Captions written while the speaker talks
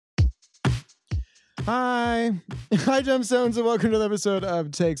Hi, Gemstones, and welcome to the episode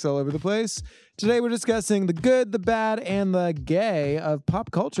of Takes All Over the Place. Today we're discussing the good, the bad, and the gay of pop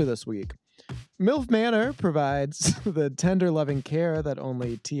culture this week. MILF Manor provides the tender, loving care that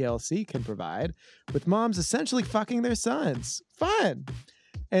only TLC can provide, with moms essentially fucking their sons. Fun!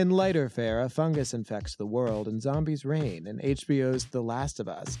 In lighter fare, a fungus infects the world and zombies reign in HBO's The Last of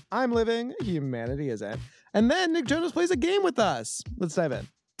Us. I'm living, humanity isn't. And then Nick Jonas plays a game with us. Let's dive in.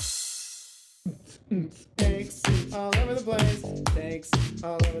 Takes all over the place. Takes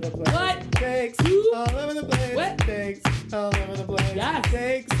all over the place. What? Takes all over the place. What? Takes all over the place. Yes.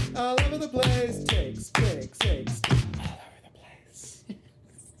 Takes all over the place. Takes all over the place.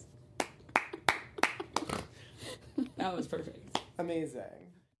 That was perfect. Amazing.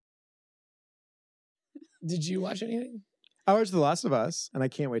 Did you watch anything? I watched The Last of Us, and I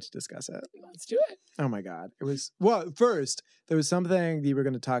can't wait to discuss it. Let's do it. Oh my God. It was, well, first, there was something that you were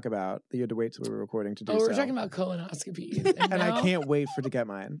going to talk about that you had to wait till we were recording to do We're so. talking about colonoscopies. And now, I can't wait for to get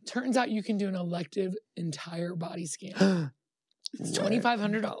mine. Turns out you can do an elective entire body scan. It's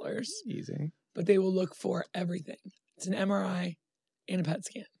 $2,500, Easy. but they will look for everything. It's an MRI and a PET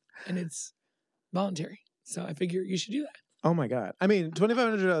scan, and it's voluntary. So I figure you should do that. Oh my God. I mean,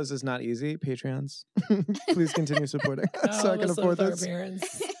 $2,500 is not easy. Patreons, please continue supporting us so I can listen afford with our this.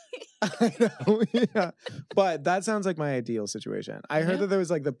 parents. I know, yeah. But that sounds like my ideal situation. I heard Yeah. that there was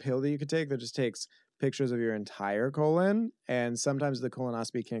like the pill that you could take that just takes pictures of your entire colon, and sometimes the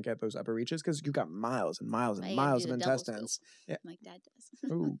colonoscopy can't get those upper reaches because you've got miles and miles and Right, miles do of the double intestines. Yeah. like Dad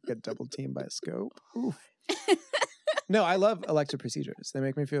does. Ooh, get double teamed by a scope. Oof. No, I love elective procedures. They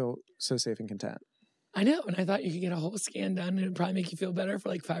make me feel so safe and content. I know, and I thought you could get a whole scan done, and it'd probably make you feel better for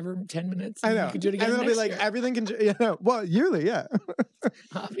like 5 or 10 minutes. I and know. You could do it again and then it'll next be like year, everything can, you know, well, yearly, yeah.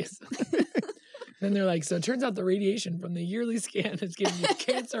 obviously. Then they're like, so it turns out the radiation from the yearly scan is giving you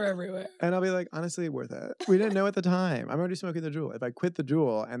cancer everywhere. And I'll be like, honestly, worth it. We didn't know at the time. I'm already smoking the Juul. If I quit the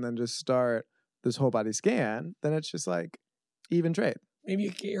Juul and then just start this whole body scan, then it's just like even trade. Maybe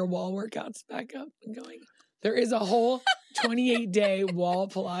you can get your wall workouts back up and going. There is a whole 28-day wall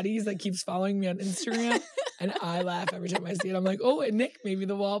Pilates that keeps following me on Instagram. And I laugh every time I see it. I'm like, oh, and Nick, maybe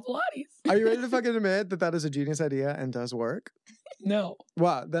the wall Pilates. Are you ready to fucking admit that that is a genius idea and does work? No.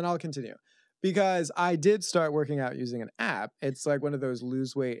 Well, then I'll continue. Because I did start working out using an app. It's like one of those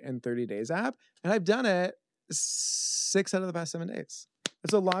lose weight in 30 days app. And I've done it 6 out of the past 7 days.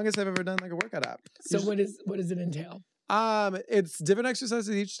 It's the longest I've ever done like a workout app. So what does it entail? It's different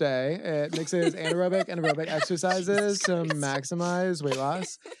exercises each day. It mixes anaerobic and aerobic exercises to maximize weight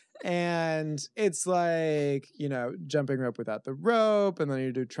loss. And it's like, you know, jumping rope without the rope. And then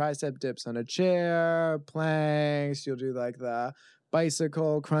you do tricep dips on a chair, planks. You'll do like the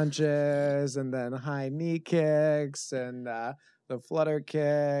bicycle crunches and then high knee kicks and the flutter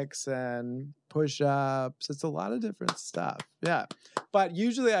kicks and push-ups. It's a lot of different stuff. Yeah. But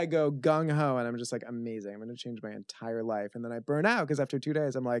usually I go gung-ho and I'm just like, amazing. I'm going to change my entire life. And then I burn out because after 2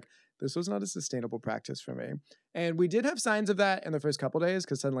 days, I'm like, this was not a sustainable practice for me. And we did have signs of that in the first couple days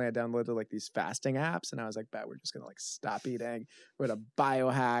because suddenly I downloaded like these fasting apps and I was like, bet we're just going to like stop eating. We're going to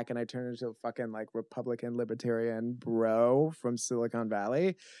biohack. And I turned into a fucking like Republican libertarian bro from Silicon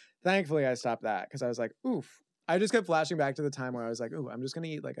Valley. Thankfully, I stopped that because I was like, oof. I just kept flashing back to the time where I was like, ooh, I'm just going to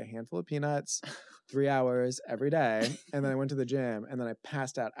eat like a handful of peanuts 3 hours every day. And then I went to the gym and then I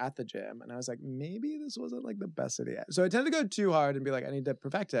passed out at the gym. And I was like, maybe this wasn't like the best idea. So I tend to go too hard and be like, I need to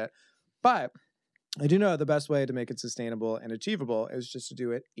perfect it. But I do know the best way to make it sustainable and achievable is just to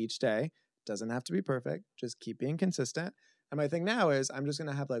do it each day. Doesn't have to be perfect. Just keep being consistent. And my thing now is I'm just going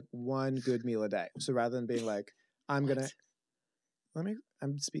to have like one good meal a day. So rather than being like, I'm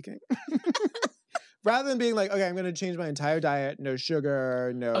speaking. Rather than being like, okay, I'm going to change my entire diet, no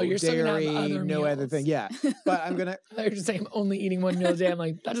sugar, no dairy, no other thing. Yeah. But I'm going to. I thought you were just saying I'm only eating one meal a day. I'm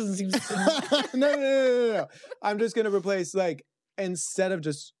like, that doesn't seem sustainable. No. I'm just going to replace, like, instead of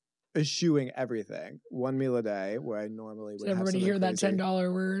just eschewing everything, one meal a day where I normally would Did everybody hear that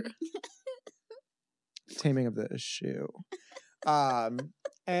 $10 word? Taming of the eschew.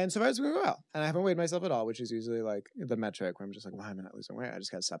 And so far it's going well. And I haven't weighed myself at all, which is usually like the metric where I'm just like, why am I not losing weight? I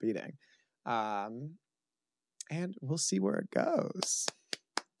just got to stop eating. And we'll see where it goes.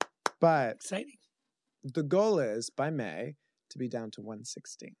 But Exciting. the goal is by May to be down to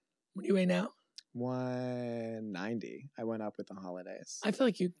 160. What do you weigh now? 190. I went up with the holidays. I feel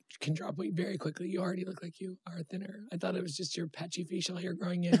like you can drop weight very quickly. You already look like you are thinner. I thought it was just your patchy facial hair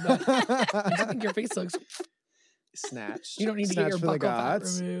growing in, but I think your face looks Snatched. You don't need to Snatched get your for the buccal fat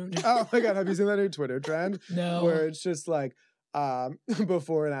gods. removed. Oh my God. Have you seen that new Twitter trend? No. Where it's just like,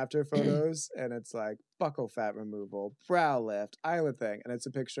 before and after photos, and it's like buccal fat removal, brow lift, eyelid thing, and it's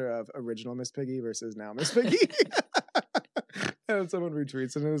a picture of original Miss Piggy versus now Miss Piggy. And someone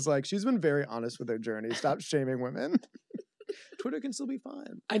retweets and is like, she's been very honest with her journey. Stop shaming women. Twitter can still be fun.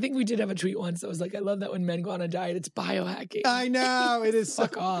 I think we did have a tweet once that was like, I love that when men go on a diet, it's biohacking. I know it is.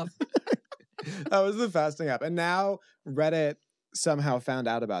 Fuck off. That was the fasting app, and now Reddit somehow found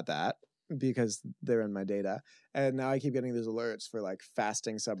out about that because they're in my data, and now I keep getting these alerts for like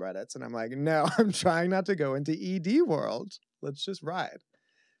fasting subreddits, and I'm like, no, I'm trying not to go into ED world. Let's just ride.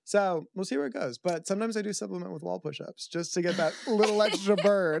 So we'll see where it goes. But sometimes I do supplement with wall push-ups just to get that little extra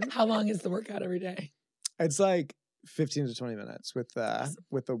burn. How long is the workout every day? It's like 15 to 20 minutes with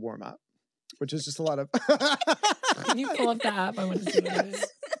the warm up, which is just a lot of. Can you pull up the app? I want to see what it is.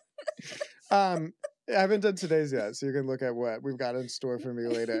 I haven't done today's yet, so you can look at what we've got in store for me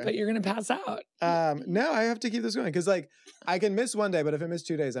later. But you're gonna pass out. No, I have to keep this going because, like, I can miss one day, but if I miss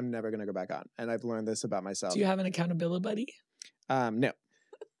 2 days, I'm never gonna go back on. And I've learned this about myself. Do you have an accountability buddy? No.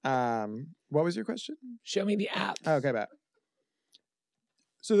 What was your question? Show me the app. Okay, bet.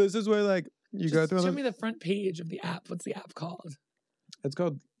 So this is where like you go through. Show me the front page of the app. What's the app called? It's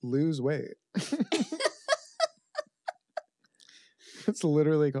called Lose Weight. It's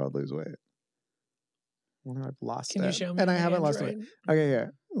literally called Lose Weight. Well, now I've lost Can it. you show me? And I on haven't lost weight. Android? Okay,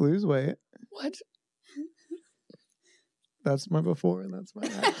 here. Lose weight. What? That's my before and that's my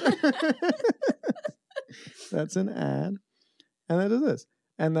after. That's an ad. And then does this.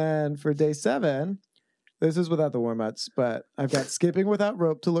 And then for day 7, this is without the warm-ups, but I've got skipping without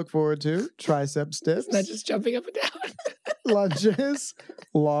rope to look forward to, tricep dips, Isn't that just jumping up and down? lunges,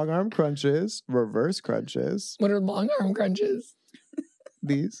 long arm crunches, reverse crunches. What are long arm crunches?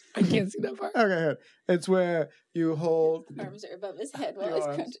 These. I can't see that part. Okay, here. It's where you hold Arms are above his head while your he's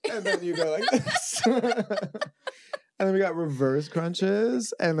arms, crunching. and then you go like this. And then we got reverse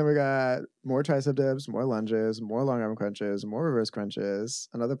crunches, and then we got more tricep dips, more lunges, more long arm crunches, more reverse crunches,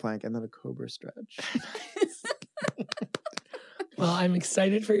 another plank, and then a cobra stretch. Well, I'm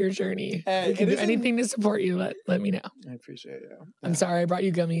excited for your journey. Hey, If you can it do isn't- anything to support you, let me know. I appreciate you. I'm sorry I brought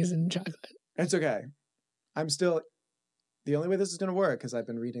you gummies and chocolate. It's okay. I'm still. The only way this is going to work, because I've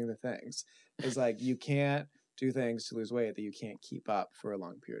been reading the things, is like you can't do things to lose weight that you can't keep up for a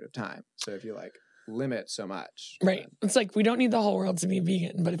long period of time. So if you like limit so much, Right. then- It's like we don't need the whole world to be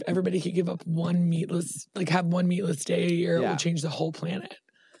vegan, but if everybody could give up one meatless, like have one meatless day a year, it Yeah. will change the whole planet.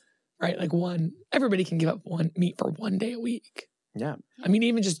 Right? Like everybody can give up one meat for one day a week. Yeah. I mean,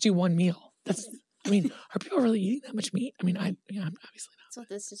 even just do one meal. Are people really eating that much meat? I mean, I'm obviously That's what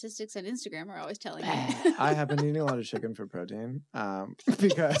the statistics on Instagram are always telling me. not. I have been eating a lot of chicken for protein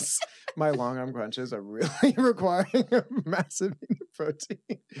because my long arm crunches are really requiring a massive amount of protein.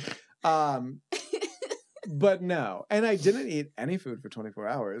 But no, and I didn't eat any food for 24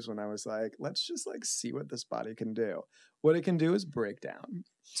 hours when I was like, let's just like see what this body can do. What it can do is break down.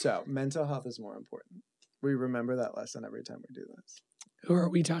 So mental health is more important. We remember that lesson every time we do this. Who are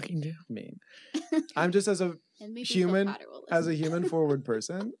we talking to? Me. I'm just as a And maybe Phil human, Potter will as a listen. human forward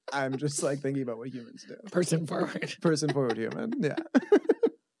person, I'm just like thinking about what humans do. Person forward. Person forward human. Yeah.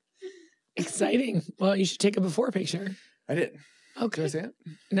 Exciting. Well, you should take a before picture. I did. Do I Okay. see it?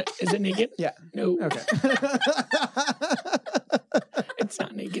 No, is it naked? Yeah. No. Okay. It's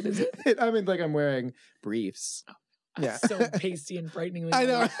not naked, is it? I mean, like I'm wearing briefs. Yeah. So pasty and frighteningly. I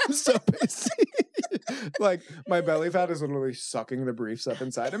know. large. I'm so pissy. Like my belly fat is literally sucking the briefs up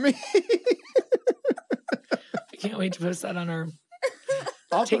inside of me. I can't wait to post that on our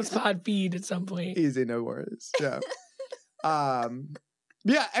I'll Takes post- Pod feed at some point. Easy, no worries. Yeah.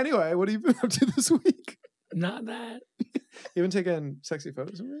 Yeah. Anyway, what have you been up to this week? Not that. You been taking sexy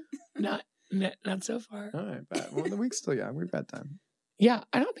photos of me? Not so far. All right, bet. Well, the week's still young. We've got time. Yeah,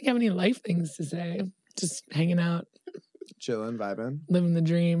 I don't think I have any life things to say. Just hanging out, Chilling, vibing. living the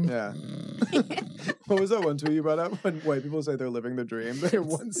dream. Yeah. What was that one tweet you brought up when white people say they're living the dream? They're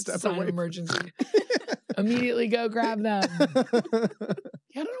one step Sign of away. emergency. Immediately go grab them.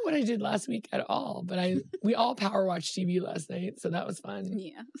 Yeah, I don't know what I did last week at all, but we all power watched TV last night, so that was fun.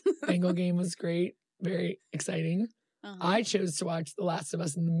 Yeah. Bengal game was great, very exciting. Uh-huh. I chose to watch The Last of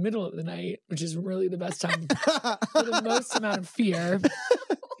Us in the middle of the night, which is really the best time for the most amount of fear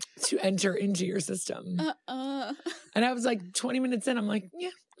to enter into your system. And I was like 20 minutes in, I'm like, yeah,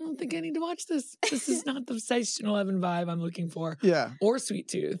 I don't think I need to watch this. This is not the Station 11 vibe I'm looking for, Yeah. or Sweet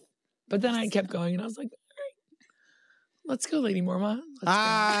Tooth. But then I kept going and I was like, all right, let's go, Lady Morma. Let's go.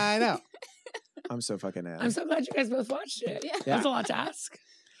 I know. I'm so fucking in. I'm so glad you guys both watched it. Yeah. That's a lot to ask.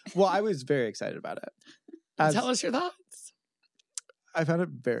 Well, I was very excited about it. Tell us your thoughts. I found it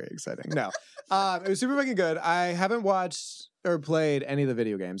very exciting. No, it was super fucking good. I haven't watched or played any of the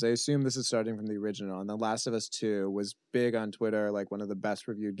video games. I assume this is starting from the original. And The Last of Us 2 was big on Twitter, like one of the best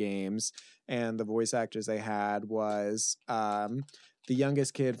reviewed games. And the voice actors they had was the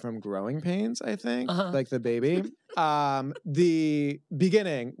youngest kid from Growing Pains, I think, like the baby. The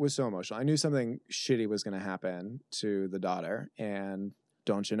beginning was so emotional. I knew something shitty was going to happen to the daughter, and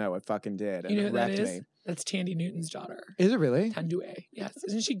don't you know, it fucking did. And You know it who that wrecked is? me. That's Tandy Newton's daughter. Is it really? Tandue. Yes.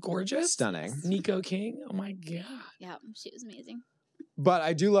 Isn't she gorgeous? Stunning. Nico King. Oh my God. Yeah, she was amazing. But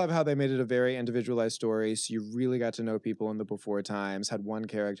I do love how they made it a very individualized story. So you really got to know people in the before times. Had one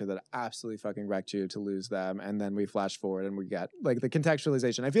character that absolutely fucking wrecked you to lose them. And then we flash forward and we get like the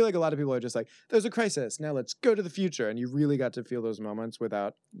contextualization. I feel like a lot of people are just like, there's a crisis. Now let's go to the future. And you really got to feel those moments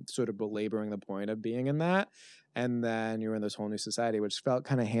without sort of belaboring the point of being in that. And then you're in this whole new society, which felt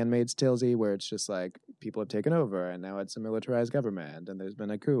kind of Handmaid's Tale-y, where it's just like people have taken over and now it's a militarized government and there's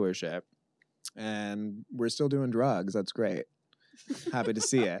been a coup or shit. And we're still doing drugs. That's great. Happy to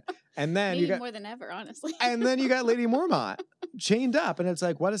see it. And then Maybe you got more than ever, honestly. and then you got Lady Mormont chained up, and it's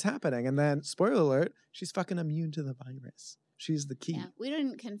like, what is happening? And then, spoiler alert, she's fucking immune to the virus. She's the key. Yeah, we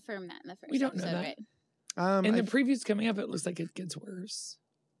didn't confirm that in the first We don't know episode, that. right? In the previews coming up, it looks like it gets worse.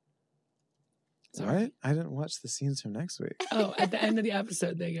 Sorry. What? I didn't watch the scenes from next week. Oh, at the end of the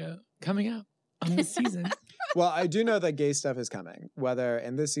episode, they go, coming up on this season. Well, I do know that gay stuff is coming, whether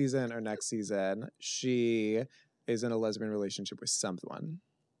in this season or next season. She is in a lesbian relationship with someone,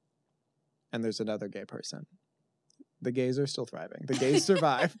 and there's another gay person. The gays are still thriving. The gays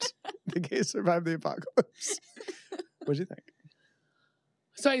survived. The gays survived the apocalypse. What do you think?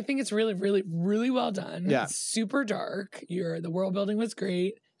 So I think it's really, really, really well done. Yeah. It's super dark. The world building was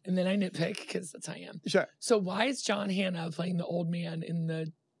great. And then I nitpick because that's how I am. Sure. So why is John Hannah playing the old man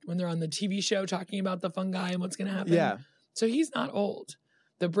when they're on the TV show talking about the fungi and what's going to happen? Yeah. So he's not old.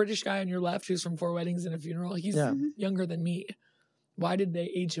 The British guy on your left who's from 4 Weddings and a Funeral, he's Yeah. younger than me. Why did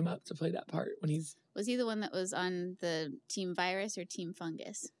they age him up to play that part when he's... Was he the one that was on the Team Virus or Team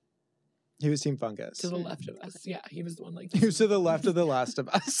Fungus? He was Team Fungus. to the left of us? Yeah, he was the one like... He was to the left of The Last of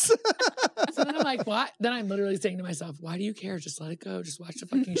Us. So then I'm like, what? Then I'm literally saying to myself, why do you care? Just let it go. Just watch the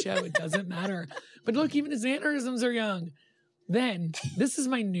fucking show. It doesn't matter. But look, even his mannerisms are young. Then, this is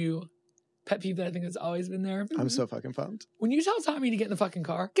my new pet peeve that I think has always been there. I'm so fucking pumped. When you tell Tommy to get in the fucking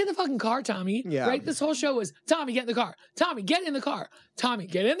car, get in the fucking car, Tommy. Yeah. Right? This whole show was, Tommy, get in the car. Tommy, get in the car. Tommy,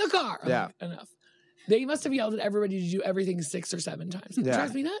 get in the car. I'm Yeah. like, enough. They must have yelled at everybody to do everything 6 or 7 times. It Yeah.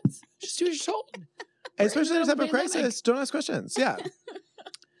 drives me nuts. Just do what you're told. Especially in a the time of pandemic. crisis. Don't ask questions. Yeah.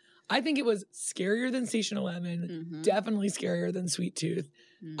 I think it was scarier than Station 11. Mm-hmm. Definitely scarier than Sweet Tooth.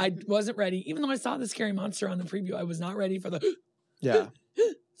 I wasn't ready. Even though I saw the scary monster on the preview, I was not ready for the... Yeah.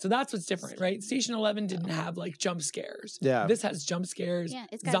 So that's what's different, right? Station 11 didn't have like jump scares. Yeah. This has jump scares. Yeah,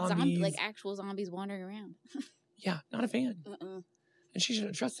 it's got zombies. like actual zombies wandering around. Yeah, not a fan. Uh-uh. And she should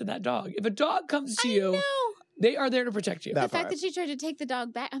have trusted that dog. If a dog comes to you, No. they are there to protect you. That The fact part. that she tried to take the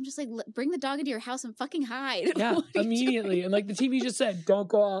dog back, I'm just like, bring the dog into your house and fucking hide. Yeah, What are you immediately. doing? And like the TV just said, don't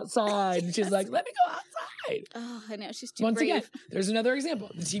go outside. And she's like, let me go outside. Oh, I know. She's too Once brave. again, there's another example.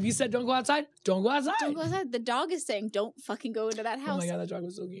 The TV said, don't go outside. Don't go outside. Don't go outside. The dog is saying, don't fucking go into that Oh house. my God, that dog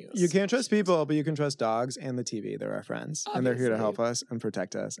was so cute. You can't trust people, but you can trust dogs and the TV. They're our friends. And they're here to Obviously. help us and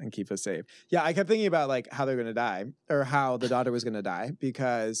protect us and keep us safe. Yeah, I kept thinking about like how they're going to die or how the daughter was going to die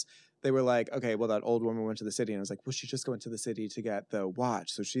because they were like, okay, well, that old woman went to the city. And I was like, well, she just went to the city to get the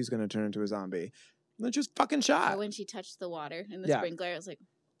watch. So she's going to turn into a zombie. And then she was fucking shot. Or when she touched the water in the Yeah. sprinkler, I was like,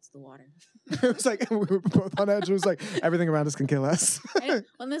 it's the water. It was like, we were both on edge. It was like, everything around us can kill us.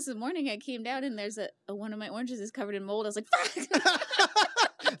 Well, this morning I came down and there's one of my oranges is covered in mold. I was like, fuck. The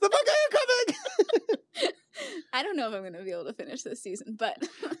fuck are you coming? I don't know if I'm going to be able to finish this season, but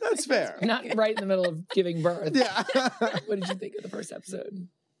That's fair. Not right in the middle of giving birth. Yeah. What did you think of the first episode?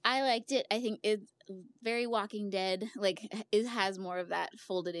 I liked it. I think it's very Walking Dead. Like, it has more of that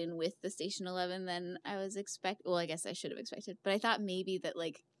folded in with the Station 11 than I was Well, I guess I should have expected. But I thought maybe that,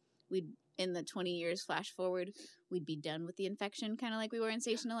 like, we'd, in the 20 years flash forward, we'd be done with the infection, kind of like we were in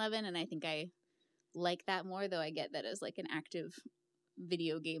Station 11. And I think I like that more, though I get that as, like, an active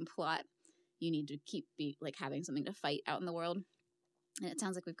video game plot. You need to keep, having something to fight out in the world. And it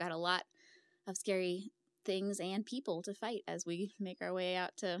sounds like we've got a lot of scary things and people to fight as we make our way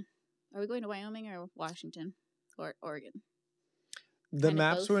out to. Are we going to Wyoming or Washington or Oregon? The Kind of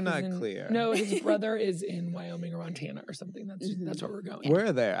maps both. were not Isn't- clear. No, his brother is in Wyoming or Montana or something. That's Mhm. that's where we're going.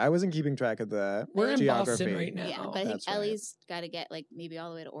 We're there. I wasn't keeping track of the We're in geography. Boston right now. Yeah, but I think That's right. Ellie's got to get maybe all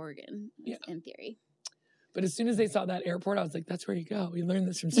the way to Oregon. Yeah. In theory. But as soon as they saw that airport, I was like, that's where you go. We learned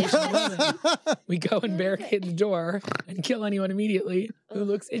this from Station 11. We go and barricade the door and kill anyone immediately who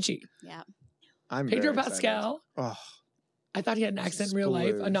looks itchy. Yeah. I'm Pedro very excited. Pascal, Oh, I thought he had an accent in real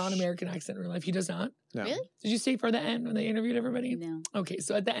life, a Sploosh. non-American accent in real life. He does not. no. Really? Did you stay for the end when they interviewed everybody? No. Okay,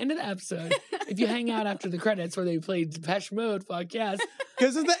 so at the end of the episode, if you hang out after the credits where they played Depeche Mode, fuck yes,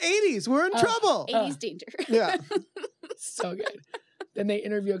 Because of the 80s. We're in trouble. 80s danger. Yeah. so good. Then they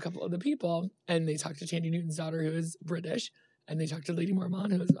interview a couple of the people, and they talk to Tandy Newton's daughter, who is British, and they talk to Lady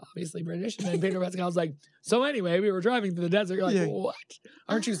Mormont, who is obviously British, and then Pedro Pascal's like, so anyway, we were driving through the desert. You're like, Yeah. what?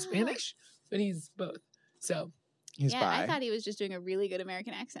 Aren't you Spanish? But he's both. So He's yeah, bi. I thought he was just doing a really good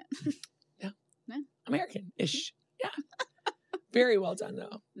American accent. American-ish. Yeah. Very well done,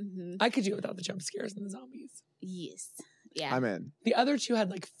 though. hmm I could do it without the jump scares and the zombies. Yes. Yeah. I'm in. The other two had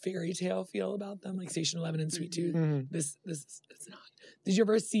like fairy tale feel about them, like Station 11 and Sweet Tooth. Mhm. This it's not. Did you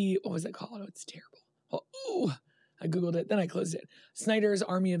ever see, what was it called? Oh, it's terrible. Oh, ooh, I Googled it, then I closed it. Snyder's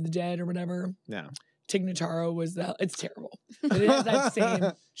Army of the Dead or whatever. No. Tig Notaro was it's terrible. But it has that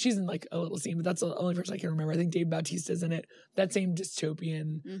same, she's in like a little scene, but that's the only person I can remember. I think Dave Bautista's in it. That same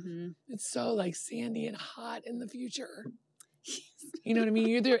dystopian. hmm It's so like sandy and hot in the future. You know what I mean?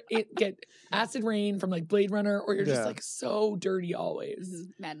 You either get acid rain from like Blade Runner, or you're just Yeah. like so dirty always.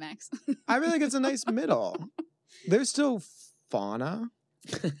 Mad Max. I feel like it's a nice middle. There's still fauna,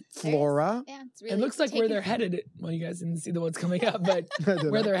 flora. Yeah, it's really It looks like where taken- they're headed. Well, you guys didn't see what's coming up, but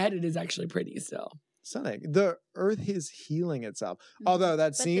where they're headed is actually pretty still. Stunning. The earth is healing itself. Although that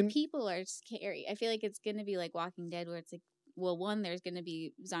But scene, the people are scary. I feel like it's going to be like Walking Dead, where it's like, well, one, there's going to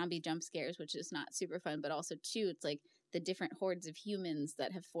be zombie jump scares, which is not super fun, but also two, it's like the different hordes of humans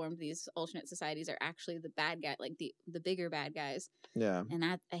that have formed these alternate societies are actually the bad guy, like the bigger bad guys, yeah. and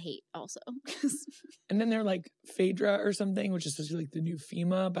that I hate also. 'Cause- And then they're like Phaedra or something, which is supposed to be like the new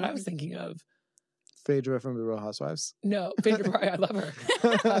FEMA. But I was thinking of Phaedra from the Real Housewives. no Phaedra. I love her.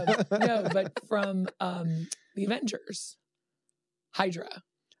 No, but from the Avengers, Hydra.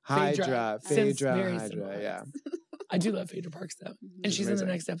 Hydra. Sims- Phaedra. very Hydra. similar. Yeah. I do love Phaedra Parks though, and She's she's in the amazing.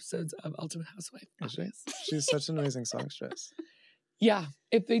 next episodes of Ultimate Housewife. Is she? She's such an amazing songstress. Yeah,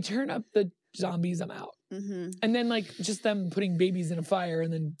 if they turn up the zombies, I'm out. Mhm. And then like just them putting babies in a fire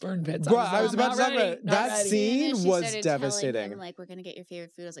and then burn pits. Bro, I was like, about to not talk about ready, it. not That ready. scene- And then she was started telling devastating. him, like, we're going to get your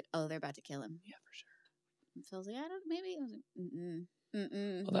favorite food. I was like, oh, they're about to kill him. Yeah, for sure. And Phil's like, I don't, maybe. I was like, mm-mm.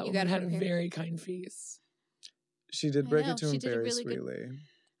 Mm-mm. Well, that You woman gotta had a prepare. very kind face. She did I break know, it to she him did a very really good- sweetly.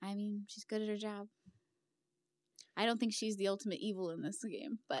 I mean, she's good at her job. I don't think she's the ultimate evil in this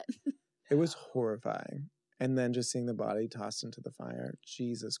game, but It was horrifying. And then just seeing the body tossed into the fire.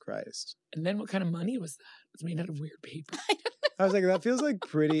 Jesus Christ. And then what kind of money was that? It was made out of weird paper. I was like, that feels like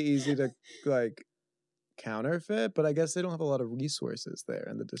pretty easy to like counterfeit, but I guess they don't have a lot of resources there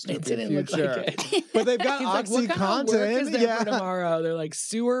in the It dystopian didn't future. look like it. But they've got He's like, what kind of work is OxyContin. there Yeah. for tomorrow? They're like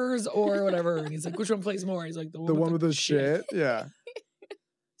sewers or whatever. And he's like, which one plays more? He's like, The one with the shit. Yeah.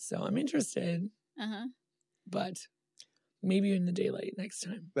 So I'm interested, uh-huh. but maybe in the daylight next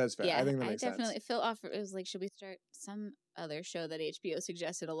time. That's fair. Yeah, I think that makes definitely sense. Phil offered. It was like, should we start some other show that HBO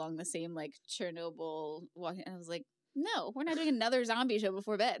suggested along the same like Chernobyl? Walking, and I was like, no, we're not doing another zombie show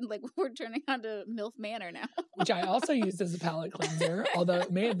before bed. Like we're turning on to MILF Manor now. Which I also used as a palate cleanser, although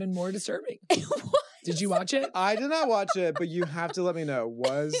it may have been more disturbing. What? Did you watch it? I did not watch it, but you have to let me know.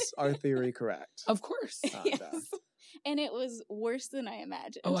 Was our theory correct? Of course. Yes. And it was worse than I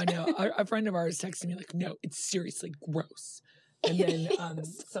imagined. Oh, I know. A friend of ours texted me like, "No, it's seriously gross." And then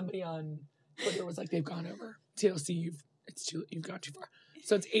somebody on Twitter was like, "They've gone over TLC. You've gone too far."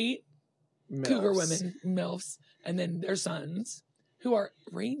 So it's 8 cougar Milfs. women, milfs, and then their sons, who are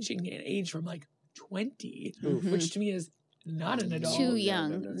ranging in age from like 20, Oof. Mhm. which to me is not an adult. Too no, young.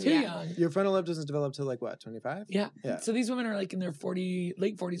 no, no, no. Too Yeah. young. Your frontal lobe doesn't develop till like what, 25? Yeah. Yeah. So these women are like in their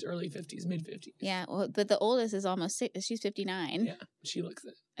late 40s, early 50s, mid 50s. Yeah, well, but the oldest is almost she's 59. Yeah. She looks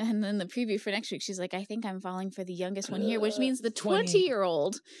it. And then the preview for next week, she's like, I think I'm falling for the youngest one here, which means the 20.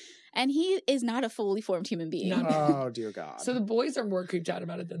 20-year-old. And he is not a fully formed human being. Not- Oh, dear God. So the boys are more creeped out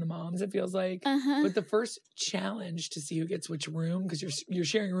about it than the moms, it feels like. Uh-huh. But the first challenge to see who gets which room, because you're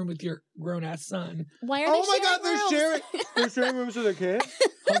sharing a room with your grown ass son. Why are Oh they my God, sharing rooms? they're sharing rooms with their kid?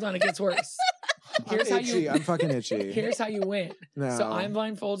 Hold on, it gets worse. Here's I'm how itchy. you. I'm fucking itchy. Here's how you win. No. So I'm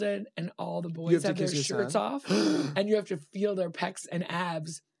blindfolded, and all the You boys have to have their kiss your shirts son? off, and you have to feel their pecs and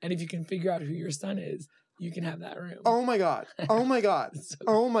abs. And if you can figure out who your son is, you can have that room. Oh my God. Oh my God. So-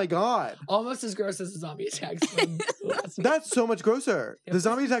 Oh my God. Almost as gross as the zombie attacks from last week. That's so much grosser. Yep. The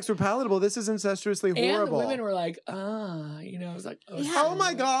zombie attacks were palatable. This is incestuously And the horrible. women were like, it was like, oh, Yeah. Oh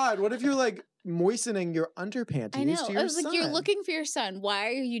my God. What if you're like moistening your underpanties I know. to your I was like, you're son. looking for your son. Why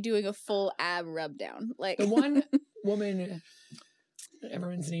are you doing a full ab rub down? Like The one woman,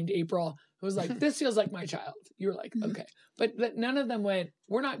 everyone's named April, who was like, "This feels like my child." You were like, Mhm. "Okay," but none of them went,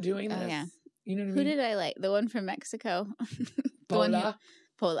 "We're not doing this." Oh, yeah. You know what I who mean? did I like? The one from Mexico. The one who- Paula.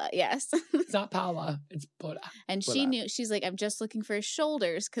 Pola, yes. It's not Paula. It's Paula. And she knew, she's like, I'm just looking for his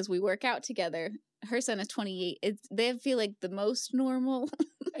shoulders because we work out together. Her son is 28. They feel like the most normal.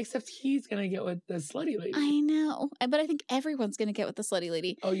 Except he's gonna get with the slutty lady. I know. But I think everyone's going to get with the slutty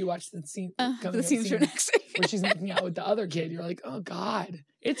lady. Oh, you watched the scene? The coming up scenes scene from next week. when she's making out with the other kid. You're like, oh God,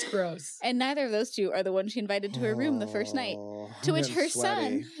 it's gross. And neither of those two are the ones she invited to her room the first night. Oh, To I'm which getting her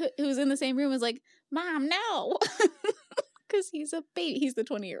son, sweaty. who was in the same room, was like, Mom, no. Because he's a baby. He's the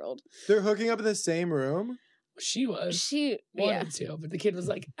 20-year-old. They're hooking up in the same room. She was She, wanted to, but the kid was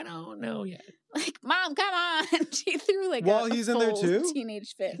like, I don't know yet. like, Mom, come on. She threw like While a he's in there full too?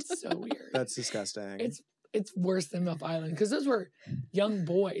 teenage fit. It's so weird. That's disgusting. It's worse than Muff Island because those were young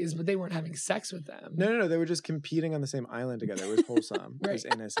boys, but they weren't having sex with them. no. They were just competing on the same island together. It was wholesome. It was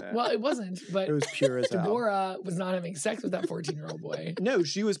Right. innocent. Well, it wasn't, but it was pure as hell. Deborah was not having sex with that 14-year-old boy. No,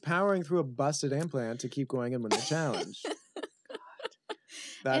 she was powering through a busted implant to keep going and win the challenge.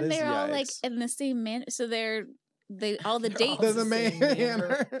 That And is they're all like yikes. in the same man. So all the They're all dates, There's a the same man.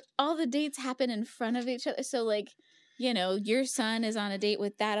 manner. all the dates happen in front of each other. So like, your son is on a date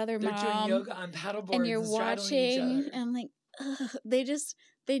with that other They're doing mom, yoga on paddleboards and you're straddling each watching. other. And I'm like, ugh,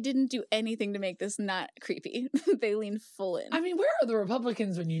 they didn't do anything to make this not creepy. They leaned full in. I mean, where are the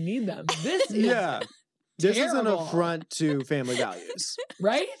Republicans when you need them? This is Yeah. This is an terrible. affront to family values.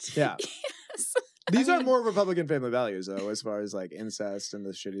 right. Yeah. Yes. These are mean- more Republican family values, though, as far as like incest and the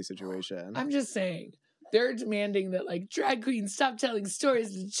shitty situation. I'm just saying. They're demanding that like drag queens stop telling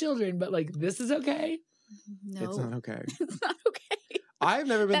stories to children, but like this is okay. No, It's not okay. it's not okay. I've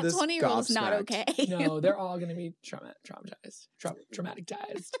never been That this 20-year-old's not gobsmacked. okay. No, they're all going to be traumatized.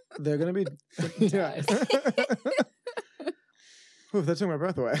 They're gonna be. Yeah. Ooh, that took my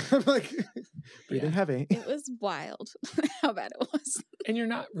breath away. I'm like breathing Yeah. heavy. It was wild how bad it was. And you're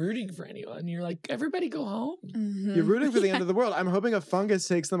not rooting for anyone. You're like, everybody go home. You're rooting for the end of the world. I'm hoping a fungus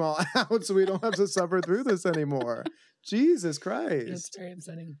takes them all out so we don't have to suffer through this anymore. Jesus It's Christ. very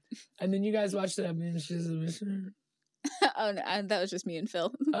upsetting. And then you guys watched the Banshees of Inisherin. Oh no, that was just me and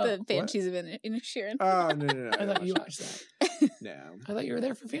Phil. Oh, The Banshees of Inisherin. Oh no. I thought you watched that. No. I thought you were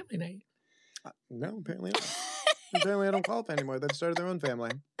there for family night. No, apparently not. Apparently I don't qualify anymore. They've started their own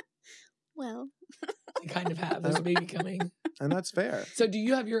family. Well, You kind of have. There's a baby coming. And that's fair. So do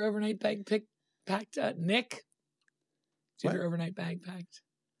you have your overnight bag packed? Nick? Do you have What? your overnight bag packed?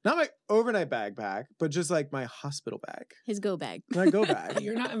 Not my overnight backpack, but just like my hospital bag. his go bag. My go bag.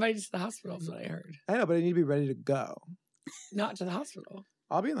 You're not invited to the hospital, is what I heard. I know, but I need to be ready to go. Not to the hospital.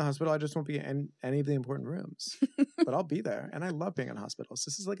 I'll be in the hospital. I just won't be in any of the important rooms. But I'll be there. And I love being in hospitals.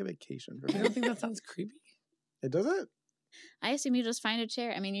 This is like a vacation for I me. don't think that sounds creepy. It does it? I assume you just find a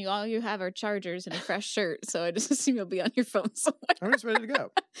chair. I mean, all you have are chargers and a fresh shirt, so I just assume you'll be on your phone somewhere. I'm just ready to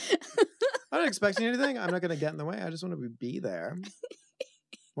go. I'm not expecting anything. I'm not going to get in the way. I just want to be there.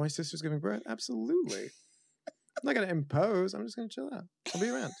 My sister's giving birth? Absolutely. I'm not going to impose. I'm just going to chill out. I'll be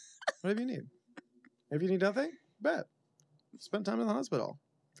around. Whatever you need. If you need nothing, bet. Spend time in the hospital.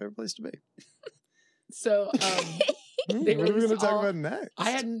 Favorite place to be. So They What are we going to released talk all- about next? I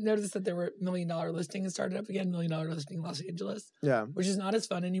hadn't noticed that there were $1 Million listings started up again. $1 Million listing in Los Angeles, Yeah. which is not as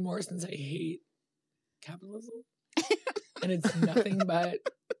fun anymore since I hate capitalism. And it's nothing but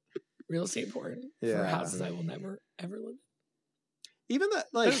real estate porn for Yeah. houses I will never ever live in. Even that,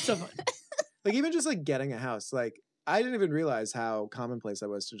 But like, it's so fun. like even just like getting a house, like I didn't even realize how commonplace that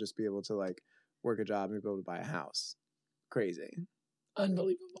was to just be able to like work a job and be able to buy a house. Crazy,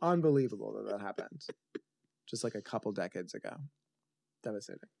 Unbelievable. unbelievable that that happened. Just like a couple decades ago,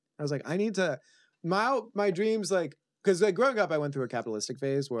 devastating. I was like, I need to my dreams, like, because like growing up, I went through a capitalistic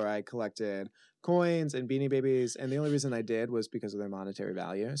phase where I collected coins and Beanie Babies, and the only reason I did was because of their monetary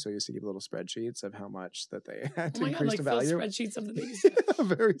value. So I used to keep little spreadsheets of how much that they had Oh to my god, increase like the full value. spreadsheets of the babies.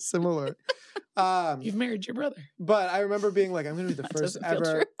 Very similar. You've married your brother. But I remember being like, I'm going to be the That first doesn't feel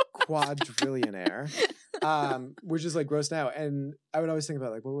ever quadrillionaire, which is like gross now. And I would always think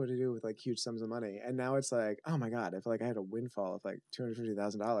about like, what would I do with like huge sums of money? And now it's like, oh my God, if like I had a windfall of like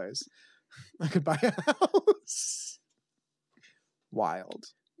 $250,000, I could buy a house. Wild.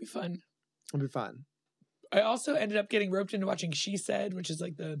 Be fun. It'd be fun. I also ended up getting roped into watching She Said, which is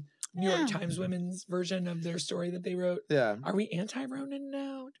like the New York Yeah. Times women's version of their story that they wrote. Yeah. Are we anti-Ronan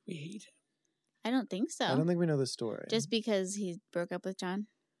now? Do we hate him? I don't think so. I don't think we know the story. Just because he broke up with John.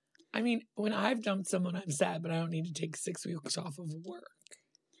 I mean, when I've dumped someone, I'm sad, but I don't need to take 6 weeks off of work.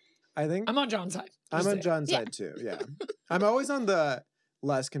 I think I'm on John's side. I'm Just on saying. John's Yeah. side too. Yeah. I'm always on the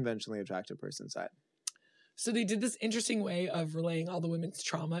less conventionally attractive person's side. So they did this interesting way of relaying all the women's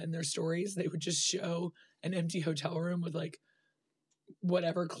trauma in their stories. They would just show an empty hotel room with like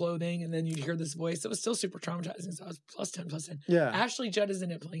whatever clothing, and then you'd hear this voice. It was still super traumatizing. So I was plus 10, plus 10. Yeah. Ashley Judd is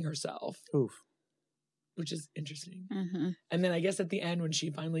in it playing herself, Oof. which is interesting. Mm-hmm. And then I guess at the end, when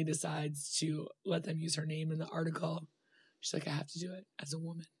she finally decides to let them use her name in the article, she's like, I have to do it as a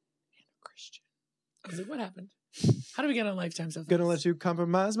woman and a Christian. I was like, what happened? How do we get on Lifetime so fast? Gonna let you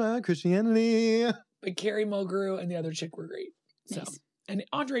compromise my Christianity. But Carrie Mulgrew and the other chick were great. So, Nice. and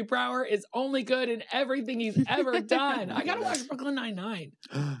Andre Brower is only good in everything he's ever done. I gotta watch Brooklyn Nine-Nine.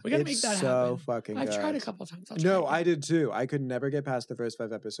 We gotta make It's that so happen. fucking I've good. tried a couple times. I'll No, try I again. did too. I could never get past the first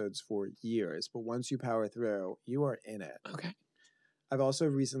 5 episodes for years, but once you power through, you are in it. Okay. I've also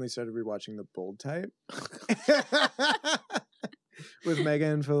recently started rewatching The Bold Type with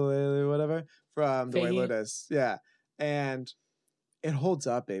Megan Fillet, whatever, from The White Fahey. Lotus. Yeah. And it holds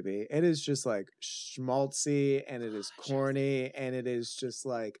up, baby. It is just like schmaltzy and it is corny and it is just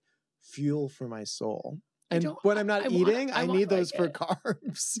like fuel for my soul. I And don't- when I'm not I wanna- eating, I I wanna need those like for it.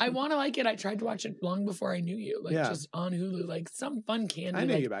 carbs. I want to like it. I tried to watch it long before I knew you, like Yeah. just on Hulu, like some fun candy. I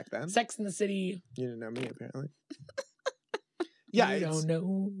knew like you back then. Sex in the City. You didn't know me, apparently. Yeah, you it's, don't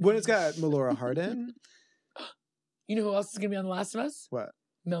know. when it's got Melora Hardin. You know who else is gonna be on The Last of Us? What?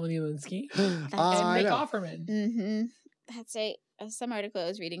 Melanie Linsky I and Nick know. Offerman. Mm-hmm. That's right. Some article I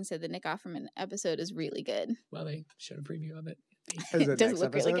was reading said the Nick Offerman episode is really good. Well, they showed a preview of it. Is it Does it next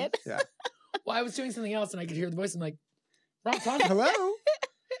look really episode? good? Yeah. Well, I was doing something else and I could hear the voice. I'm like, Rob Thompson. Hello.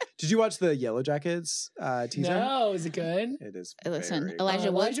 Did you watch the Yellow Jackets teaser? No, is it good? It is. Listen, very Elijah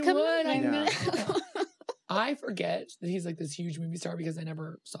good. Wood's Elijah coming. Wood, I Yeah. know. I forget that he's like this huge movie star because I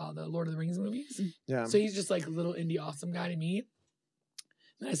never saw the Lord of the Rings movies. Yeah. So he's just like a little indie awesome guy to meet.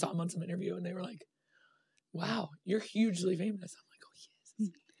 And I saw him on some interview and they were like, wow, you're hugely famous. I'm like, oh, yes.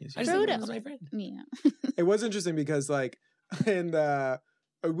 He's I just think Frodo. he was my friend. Yeah. It was interesting because like in the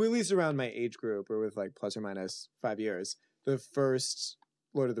at least around my age group or with like plus or minus 5 years, the first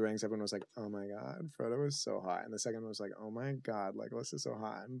Lord of the Rings, everyone was like, oh my god, Frodo is so hot. And the second one was like, oh my god, Legolas is so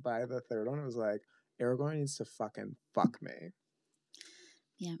hot. And by the third one, it was like, Aragorn needs to fucking fuck me.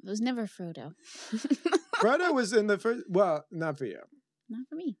 Yeah. It was never Frodo. Frodo was in the first, well, not for you, Not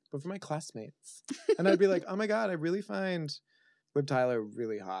for me. but for my classmates. And I'd be like, oh my god, I really find Liv Tyler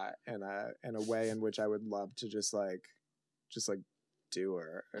really hot in a way in which I would love to just like do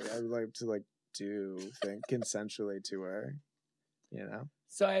her. I would like to like do things consensually to her, you know?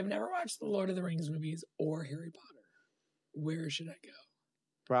 So I've never watched the Lord of the Rings movies or Harry Potter. Where should I go?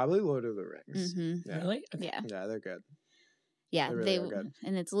 Probably Lord of the Rings. Mm-hmm. Yeah. Really? Okay. Yeah. Yeah, they're good. Yeah. They really are good.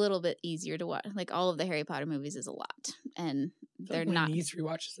 And it's a little bit easier to watch. Like all of the Harry Potter movies is a lot. And I feel they're like my not. niece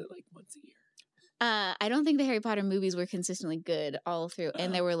rewatches it like once a year. I don't think the Harry Potter movies were consistently good all through. And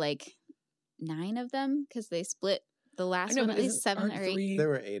Oh. there were like 9 of them because they split the I last know, one but at least 7 aren't or 8. 3 There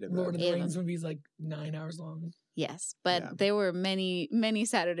were 8 of Lord them. of the Eight of Rings movies like 9 hours long. Yes, but Yeah. there were many, many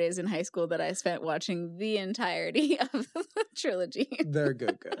Saturdays in high school that I spent watching the entirety of the trilogy. They're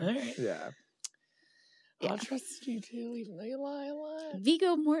good. All right. Yeah. Yeah. I'll trust you too, even though you lie a lot.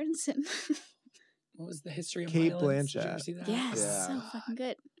 Vigo Mortensen. What was the history of Kate violence? Did you ever Blanchett. see that? Yes, Yeah. so fucking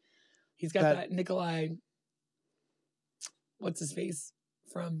good. He's got That- that Nikolai. What's his face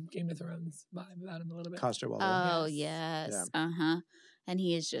from Game of Thrones vibe about him a little bit. Coster Waldau. Oh Yes. yes, and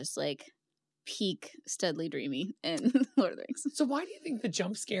he is just like peak Studley Dreamy in Lord of the Rings. So why do you think the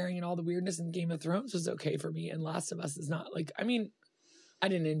jump scaring and all the weirdness in Game of Thrones was okay for me and Last of Us is not? Like, I mean, I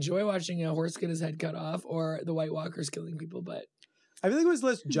didn't enjoy watching a horse get his head cut off or the White Walkers killing people, but I feel like it was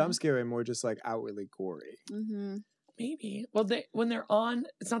less jump scary and more just like outwardly gory. Mm-hmm. maybe. Well, when they're on,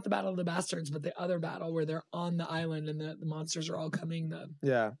 it's not the Battle of the Bastards, but the other battle where they're on the island and the monsters are all coming, the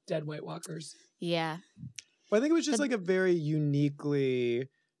Yeah. dead White Walkers. Yeah, Well, I think it was just But- like a very uniquely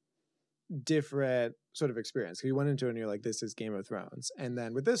different sort of experience. 'Cause you went into it and you're like, this is Game of Thrones. And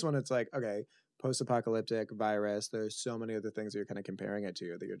then with this one, it's like, okay, post-apocalyptic virus. There's so many other things that you're kind of comparing it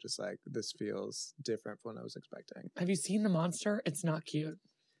to that you're just like, this feels different from what I was expecting. Have you seen the monster? It's not cute.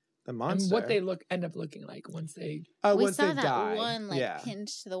 The And monster. what they end up looking like once they, oh, we once saw they that die. one like yeah. pinned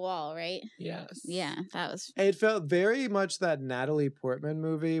to the wall, right? yes. Yeah, that was. It felt very much that Natalie Portman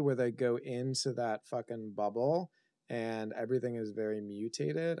movie where they go into that fucking bubble and everything is very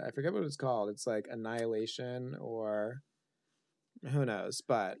mutated. I forget what it's called. It's like Annihilation or who knows,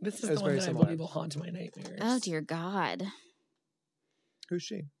 but This is it's the one very that similar. I believe will haunt my nightmares. Oh dear God, Who's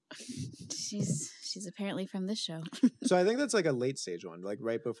she? she's apparently from this show. So I think that's like a late stage one, like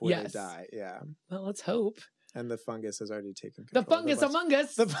right before Yes. they die. Yeah. Well, let's hope. and the fungus has already taken The control. fungus among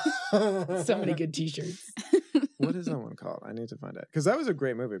us. The So many good T-shirts. What is that one called? I need to find it because that was a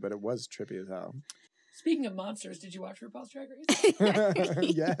great movie, but it was trippy as hell. Speaking of monsters, did you watch RuPaul's Drag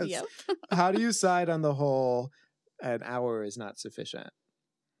Race? Yes. Yep. How do you side on the whole? An hour is not sufficient.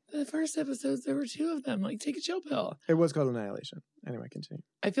 The first episodes, there were 2 of them. Like, take a chill pill. It was called Annihilation. Anyway, continue.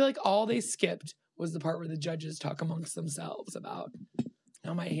 I feel like all they skipped was the part where the judges talk amongst themselves about,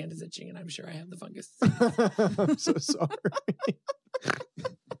 now my hand is itching and I'm sure I have the fungus. I'm so sorry.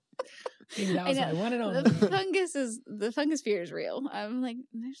 Maybe that was I my know. one and only. The fungus fear is real. I'm like,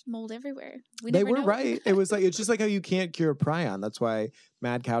 there's mold everywhere. We They never were know. right. It was like it's just like how you can't cure prion. That's why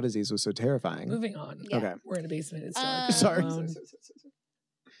mad cow disease was so terrifying. Moving on. Yeah. Okay. We're in a basement. It's dark. Sorry.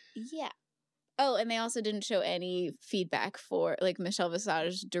 Yeah. Oh, and they also didn't show any feedback for like Michelle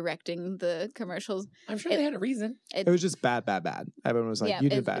Visage directing the commercials. I'm sure they had a reason. It was just bad. Everyone was like, "You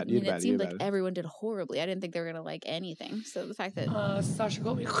did bad. You did bad. It You seemed did like bad." everyone did horribly. I didn't think they were gonna like anything. So the fact that Sasha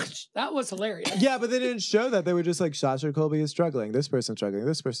Colby, that was hilarious. Yeah, but they didn't show that. They were just like, Sasha Colby is struggling. This person's struggling.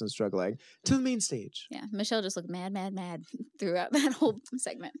 This person's struggling. To the main stage. yeah, Michelle just looked mad throughout that whole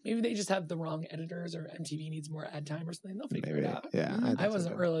segment. Maybe they just have the wrong editors, or MTV needs more ad time or something. They'll figure Maybe. it out. Yeah. Mhm. think I so,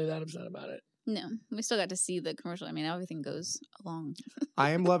 wasn't too. really that upset about it. No, we still got to see the commercial. I mean, everything goes along. I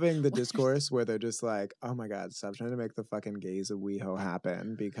am loving the discourse where they're just like, oh my God, stop trying to make the fucking gays of WeHo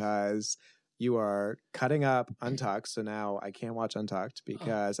happen because you are cutting up Untucked. So now I can't watch Untucked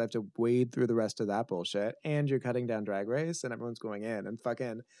because I have to wade through the rest of that bullshit. And you're cutting down Drag Race and everyone's going in. And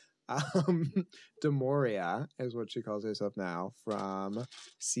fucking Demoria is what she calls herself now from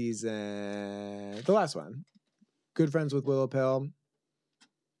the last one. Good friends with Willow Pill.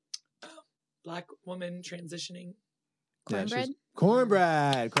 Black woman transitioning. Yeah, she's-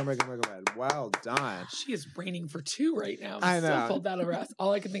 Cornbread? Cornbread. Well done. She is reigning for 2 right now. I Still know. pulled that over us.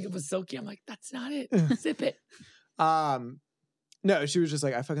 All I could think of was Silky. I'm like, that's not it. Zip it. No, she was just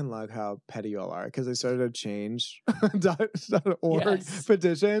like, I fucking love how petty y'all are because they started a change.org Yes.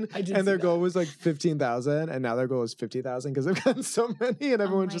 petition I did and see their that. goal was like 15,000 and now their goal is 50,000 because they've gotten so many and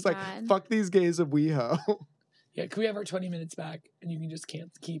everyone's my just like, God. fuck these gays of WeHo. Yeah, can we have our 20 minutes back and you can just can't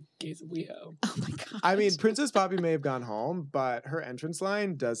keep Gays of WeHo? Oh my god! I mean, Princess Poppy may have gone home, but her entrance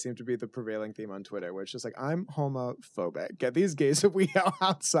line does seem to be the prevailing theme on Twitter, where it's just like, I'm homophobic. Get these gays of WeHo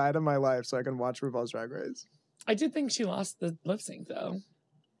outside of my life so I can watch RuPaul's Drag Race. I did think she lost the lip sync though.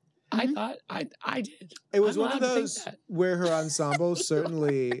 I Mhm. thought I did. It was I'm one of allowed to think those that. where her ensemble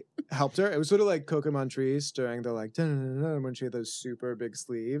certainly helped her. It was sort of like Coco Montrese during the like dun-dun-dun-dun when she had those super big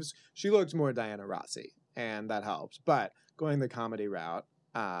sleeves. She looked more Diana Rossi, and that helped. But going the comedy route,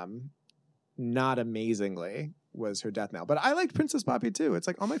 not amazingly, was her death knell. But I liked Princess Poppy too. It's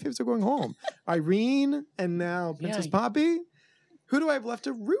like all my favorites are going home. Irene and now Princess Yeah. Poppy. Who do I have left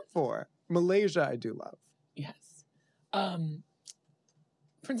to root for? Malaysia, I do love. Yes.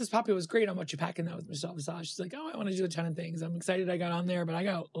 Princess Poppy was great on What You Packin' That with Michelle Visage. She's like, oh, I want to do a ton of things. I'm excited I got on there, but I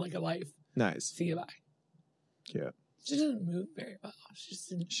got like a life. Nice. See you, bye. Cute. She doesn't move very well. She just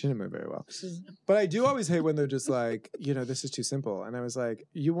didn't. She didn't move very well. She doesn't- But I do always hate when they're just like, this is too simple. And I was like,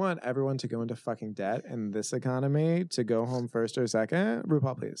 you want everyone to go into fucking debt in this economy to go home first or second?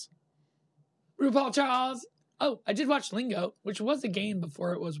 RuPaul, please. RuPaul Charles. Oh, I did watch Lingo, which was a game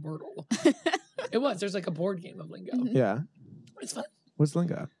before it was Wordle. It was. There's like a board game of Lingo. Mhm. Yeah. It's fun. What's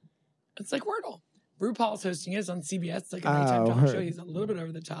Lingo? It's like Wordle. RuPaul's hosting it. It's on CBS. It's like a nighttime Oh, talk heard. show. He's a little bit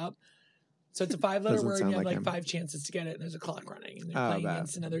over the top. So it's a 5-letter Doesn't word. And sound you have like like him. 5 chances to get it. And there's a clock running. And they're Oh, playing bad.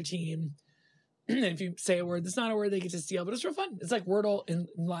 against another team. And if you say a word that's not a word, they get to steal. But it's real fun. It's like Wordle in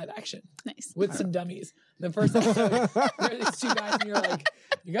live action Nice. with some dummies. The first episode, there are these 2 guys, and you're like,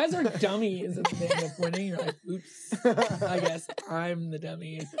 you guys are dummies. And they end up winning. You're like, oops. I guess I'm the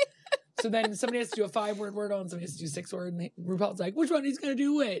dummy. So then somebody has to do a 5-word Wordle and somebody has to do 6-word. And RuPaul's like, which one is going to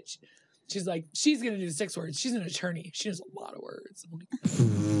do which? She's like, she's going to do 6 words. She's an attorney. She knows a lot of words. I'm like,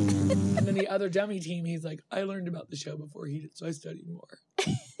 and then the other dummy team, he's like, I learned about the show before he did, so I studied more.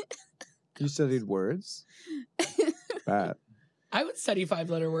 You studied words? Bad. I would study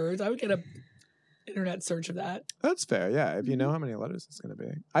 5-letter words. I would get a internet search of that. That's fair, yeah. If you know how many letters it's going to be.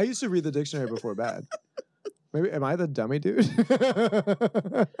 I used to read the dictionary before bed. Maybe, am I the dummy dude?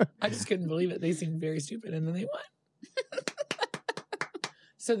 I just couldn't believe it. They seemed very stupid, and then they won.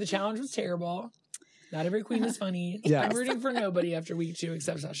 So the challenge was terrible. Not every queen is funny. Yeah. I'm rooting for nobody after week 2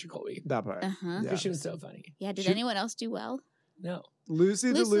 except Sasha Colby. That part. Uh-huh. Yeah. Because she was so funny. Yeah. Did She- anyone else do well? No.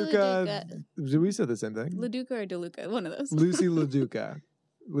 Lucy Lucy DeLuca. Did we say the same thing? Laduca or DeLuca? One of those. Lucy LaDuca.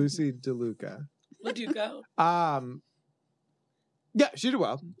 Lucy DeLuca. LaDuca. Yeah, she did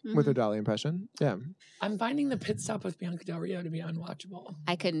well with her Mhm. Dolly impression. Yeah. I'm finding the pit stop with Bianca Del Rio to be unwatchable.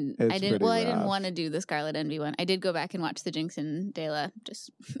 I couldn't. It's I didn't. pretty Well, I didn't rough. want to do the Scarlet Envy one. I did go back and watch the Jinx and Dela just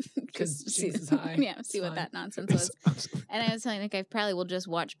Because see, Jinx is high. yeah, It's see what fine. that nonsense was. And I was telling Nick I probably will just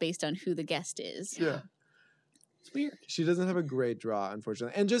watch based on who the guest is. Yeah. It's weird. She doesn't have a great draw,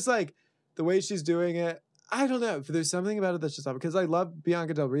 unfortunately. And just like the way she's doing it, I don't know. There's something about it that's just off. Because I love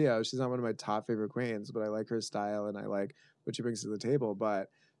Bianca Del Rio. She's not one of my top favorite queens, but I like her style and I like what she brings to the table. But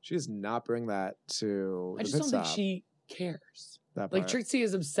she does not bring that to I the just pit don't think stop. she cares. That Like part. Trixie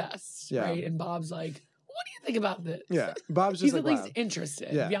is obsessed, Yeah. right? And Bob's like, "What do you think about this?" Yeah. Bob's He's just at like, least wow. interested.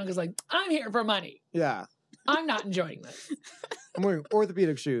 Yeah. Bianca's like, "I'm here for money. Yeah. I'm not enjoying this." I'm wearing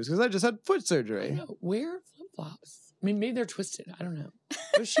orthopedic shoes because I just had foot I surgery. know. Wear flip flops. I mean, maybe they're twisted. I don't know.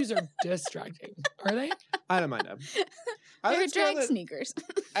 Those shoes are distracting. Are they? I don't mind them. I They're think drag Scarlet sneakers.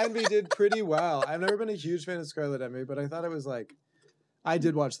 Envy did pretty well. I've never been a huge fan of Scarlet Envy, but I thought it was like, I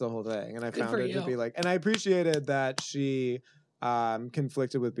did watch the whole thing and I Good found for it to you. be like, and I appreciated that she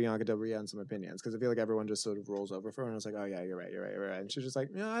conflicted with Bianca Del Rio on some opinions because I feel like everyone just sort of rolls over for her and I was like, oh yeah, you're right. And she's just like,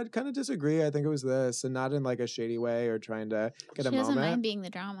 yeah, I'd kind of disagree. I think it was this, and not in like a shady way or trying to get She a doesn't mind moment. being the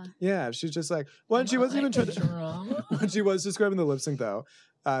drama. Yeah, she's just like, well, and she wasn't even trying to. Drama. When she was describing the lip sync though,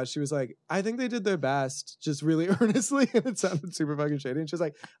 she was like, I think they did their best, just really earnestly, and it sounded super fucking shady. And she's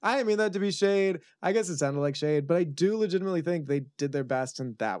like, I didn't mean that to be shade. I guess it sounded like shade, but I do legitimately think they did their best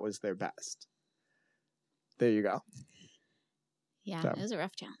and that was their best. There you go. Yeah, So. it was a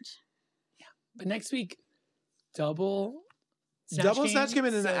rough challenge. But next week, double Double Snatch Game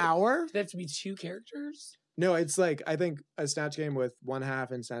in an so hour? They have to be two characters. No, it's like, I think a Snatch Game with one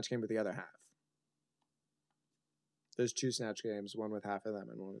half and Snatch Game with the other half. There's two Snatch Games, one with half of them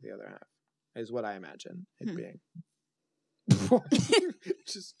and one with the other half, is what I imagine it Hmm. being.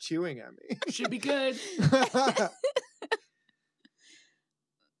 Just chewing at me. Should be good.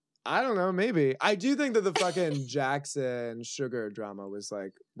 I don't know, maybe. I do think that the fucking Jackson sugar drama was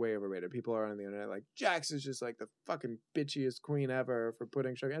like way overrated. People are on the internet like, Jackson's just like the fucking bitchiest queen ever for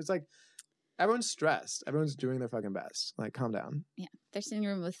putting sugar. It's like, everyone's stressed. Everyone's doing their fucking best. Like, calm down. They're sitting in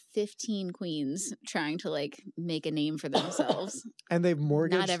a room with 15 queens trying to like make a name for themselves. And they've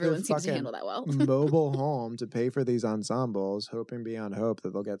mortgaged Not everyone their seems to fucking handle that well. mobile home to pay for these ensembles, hoping beyond hope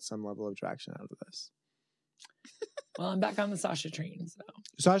that they'll get some level of traction out of this. Well, I'm back on the Sasha train, so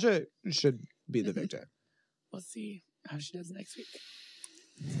Sasha should be the victor. we'll see how she does next week.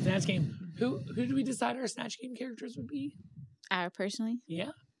 Snatch Game. Who did we decide our Snatch Game characters would be? Personally,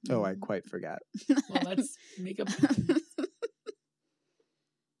 Yeah. Oh, I quite forgot. Well, let's make a plan.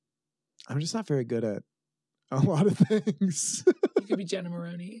 I'm just not very good at a lot of things. You could be Jenna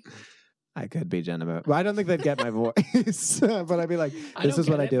Maroney. I could be Jenna. Well, I don't think they'd get my voice, but I'd be like, I this don't is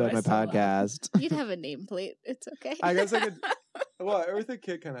what get I it, do but at I my still laugh. podcast. you'd have a nameplate. It's okay. I guess I could. Well, Eartha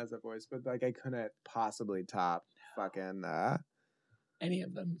Kitt kind of has that voice, but like I couldn't possibly top fucking Any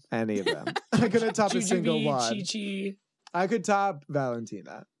of them. any of them. I couldn't top a single Jujubee, one. Chi-Chi. I could top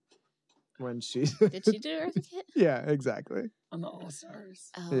Valentina when she. Did she do Eartha Kitt? Yeah, exactly. On the All Stars.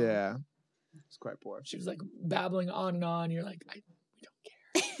 Oh. Yeah, it's quite poor. She was like babbling on and on. You're like, we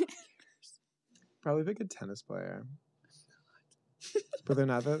don't care. Probably pick a tennis player, but they're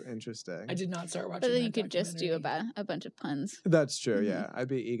not that interesting. I did not start watching. But then that you could just do documentary. a bunch of puns. That's true. Mhm. Yeah, I'd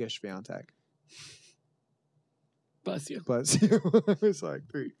be Iga Swiatek. Bless you. Bless you. It's like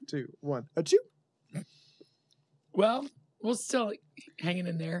 3, 2, 1. Achoo. Well, we're still hanging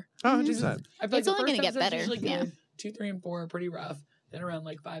in there. Oh, Mhm. 100%. I feel It's the only first gonna get episode's better, Usually yeah. good. 2, 3, and 4 are pretty rough. Then around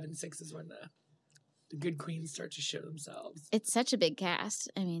like 5 and 6 is when the good queens start to show themselves. It's such a big cast.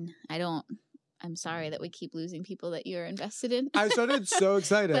 I mean, I'm sorry that we keep losing people that you're invested in. I started so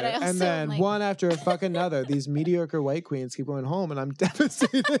excited, But I and also then am like- one after a fucking another, these mediocre white queens keep going home, and I'm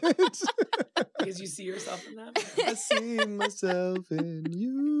devastated. Because you see yourself in them. I see myself in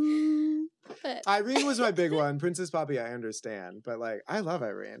you. But Irene was my big one. Princess Poppy, I understand, but like, I love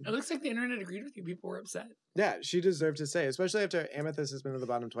Irene. It looks like the internet agreed with you. People were upset. Yeah, she deserved to stay, especially after Amethyst has been at the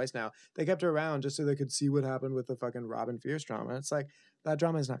bottom twice now. They kept her around just so they could see what happened with the fucking Robin Fierce drama. It's like, that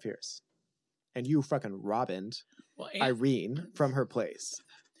drama is not fierce. And you fucking Robined Well, Irene from her place.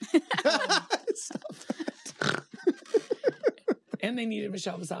 and they needed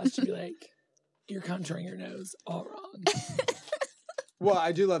Michelle Visage to be like, you're contouring your nose all wrong. Well,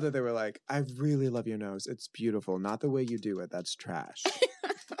 I do love that they were like, I really love your nose. It's beautiful. Not the way you do it. That's trash.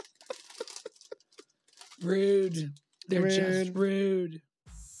 Rude. They're just rude.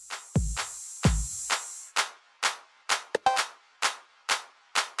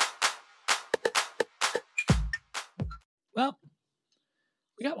 Well,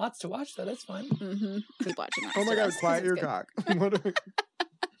 We got lots to watch though. That's fun. Mm-hmm. Keep watching. Oh my Last of God, Us, 'cause quiet it's your good. cock. What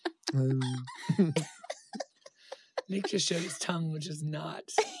are Nick just showed his tongue, which is not.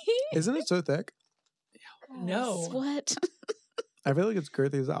 Isn't it so thick? No. What? I feel like it's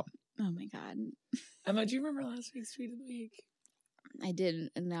girthy as hell. Oh my God. Emma, do you remember last week's tweet of the week? I did,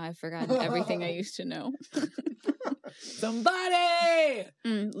 and now I've forgotten everything I used to know. Somebody.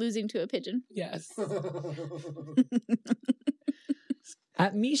 Losing to a pigeon. Yes.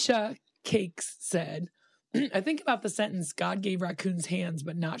 At Misha Cakes said, I think about the sentence, God gave raccoons hands,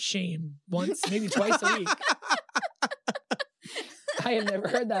 but not shame. Once, maybe twice a week. I have never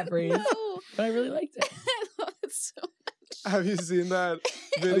heard that phrase, No. but I really liked it. I love it so Have you seen that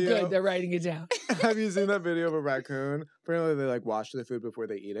Oh, video? good. They're writing it down. Have you seen that video of a raccoon? Apparently, they like wash the food before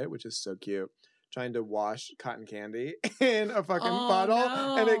they eat it, which is so cute. Trying to wash cotton candy in a fucking Oh, bottle,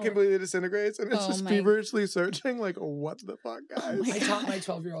 and it no. completely disintegrates, and it's Oh just my- feverishly searching, like, what the fuck, guys? my I taught God. my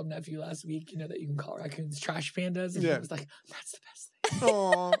 12-year-old nephew last week, that you can call raccoons trash pandas. And Yeah. he was like, that's the best thing.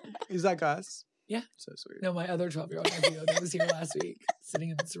 Aw, is that Gus? Yeah. So sweet. No, my other 12-year-old nephew that was here last week, sitting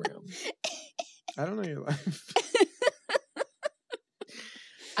in this room. I don't know your life.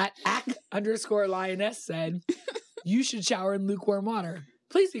 At _lioness said, you should shower in lukewarm water.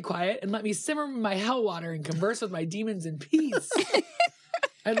 Please be quiet and let me simmer in my hell water and converse with my demons in peace.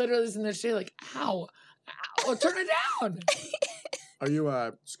 I literally was in there today like, ow, turn it down. Are you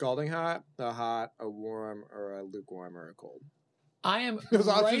a scalding hot, a warm, or a lukewarm, or a cold? I am Those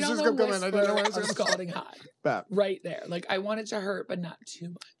right options on just the kept coming. I didn't know where I was whisper of gonna- scalding hot. Bad. Right there. Like, I want it to hurt, but not too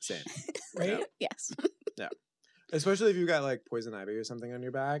much. Same. Right? Yes. Especially if you've got like poison ivy or something on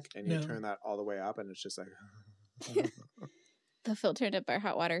your back, and you No. turn that all the way up, and it's just like. The Phil turned up our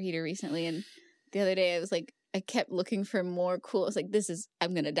hot water heater recently, and the other day I was like, I kept looking for more cool. I was like,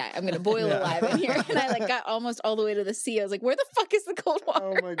 I'm gonna die. I'm gonna boil Yeah. alive in here. And I like got almost all the way to the sea. I was like, where the fuck is the cold water?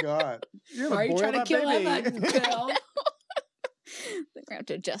 Oh my God! You're Why are you trying to kill Emma, Phil? I think we're gonna have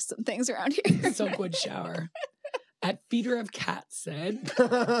to adjust some things around here. Silkwood shower. At Feeder of Cats said,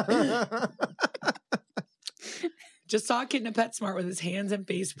 just saw a kid in a PetSmart with his hands and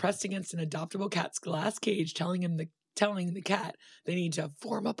face pressed against an adoptable cat's glass cage, telling the cat they need to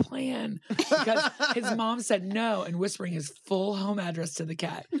form a plan because his mom said no and whispering his full home address to the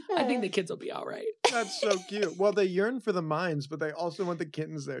cat. I think the kids will be all right. That's so cute. Well, they yearn for the minds, but they also want the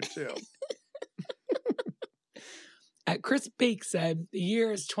kittens there too. At Chris Bake said, the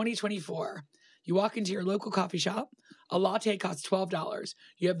year is 2024. You walk into your local coffee shop. A latte costs $12.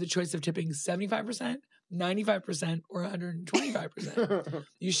 You have the choice of tipping 75%, 95%, or 125%.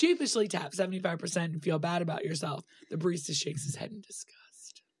 You sheepishly tap 75% and feel bad about yourself. The barista shakes his head in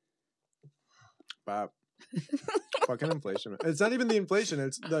disgust. Wow. Fucking inflation. It's not even the inflation,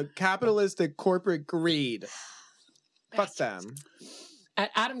 it's the capitalistic corporate greed. Fuck them.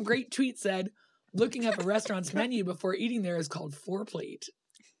 At Adam Great Tweet said, looking up a restaurant's menu before eating there is called foreplate.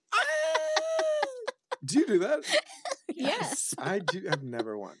 Do you do that? Yes. I do. I've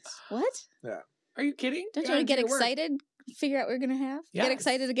never once. What? Are you kidding? Don't you You're want to get at work. excited? Figure out what we're gonna have? Yes. Get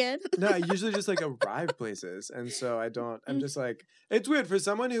excited again? No, I usually just like arrive places, and so I don't. I'm just like, it's weird for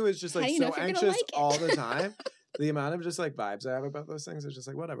someone who is just How like do you know so if you're gonna anxious like it? all the time. The amount of just like vibes I have about those things is just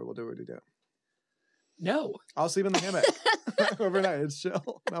like whatever. We'll do what we do. No, I'll sleep in the hammock overnight. It's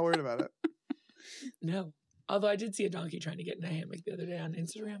chill. Not worried about it. no. Although I did see a donkey trying to get in a hammock the other day on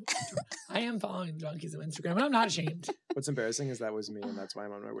Instagram. I am following the donkeys on Instagram, and I'm not ashamed. What's embarrassing is that was me, and that's why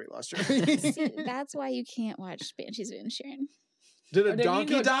I'm on my weight loss journey. See, that's why you can't watch Banshees of Inisherin. Did Are a they mean to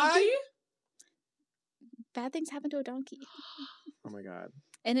donkey a die? donkey? Bad things happen to a donkey. Oh my god.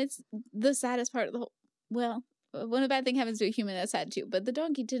 And it's the saddest part of the whole. Well, when a bad thing happens to a human, that's sad too. But the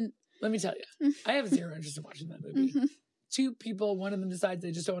donkey didn't. Let me tell you, I have zero interest in watching that movie. Mhm. Two people, one of them decides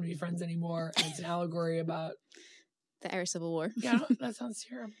they just don't want to be friends anymore, and it's an allegory about. The Irish Civil War. Yeah, that sounds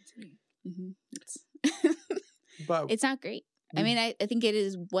terrible to me. Mhm. But It's not great. I mean, I think it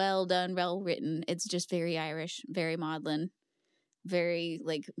is well done, well written. It's just very Irish, very maudlin, very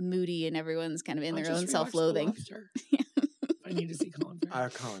like moody, and everyone's kind of in I'll their own just rewatch The self-loathing. Lobster. I need to see Colin Farrell.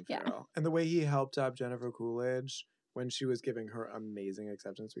 Colin Yeah. Farrell. And the way he helped up Jennifer Coolidge when she was giving her amazing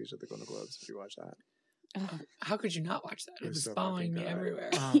acceptance speech at the Golden Globes. Did you watch that? How could you not watch that? It was so following fucking me good. everywhere.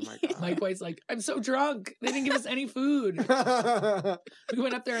 Oh my god. Mike White's like, I'm so drunk. They didn't give us any food. We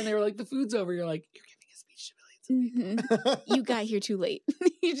went up there and they were like, the food's over. You're like, you're giving a speech to millions of Mhm. You got here too late.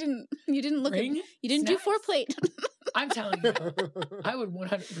 You didn't look Ring? at. You didn't do Snacks? foreplate. I'm telling you, I would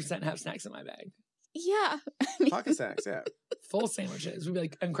 100% have snacks in my bag. Yeah. Pocket snacks, yeah. Full sandwiches. We'd be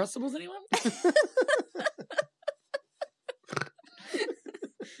like, Uncrustables, anyone?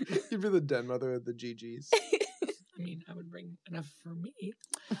 You'd be the den mother of the GGs. I mean, I would bring enough for me.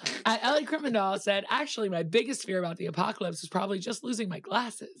 Ellie Krimendahl said, actually, my biggest fear about the apocalypse is probably just losing my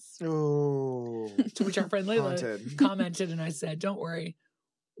glasses. Oh. To which our friend Layla Haunted. commented, and I said, don't worry.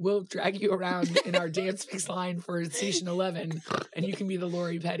 We'll drag you around in our dance mix line for Station 11, and you can be the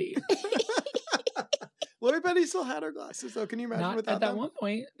Lori Petty. Lori Petty still had her glasses, though. Can you imagine Not without at that them? one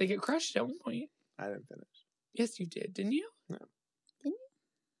point. They get crushed at one point. I didn't finish. Yes, you did, didn't you? No.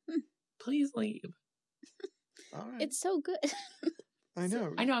 Didn't Please leave. All right. It's so good. I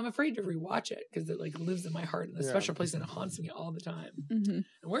know. I know. I'm afraid to rewatch it because it like lives in my heart in a Yeah. special place and it haunts me all the time. Mm-hmm. And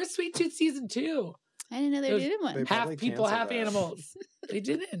where's Sweet Tooth season 2? I didn't know they were Those- doing one. They- Half probably people, canceled half that. animals. They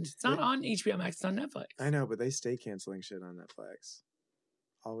didn't. It's not They- on HBO Max. It's on Netflix. I know, but they stay canceling shit on Netflix.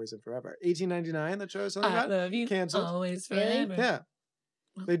 Always and forever. 1899, that show is something I about? love you Canceled. always Really? forever. Yeah.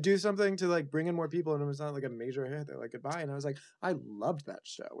 Well- They do something to like bring in more people, and it was not like a major hit. They're like goodbye, and I was like, I loved that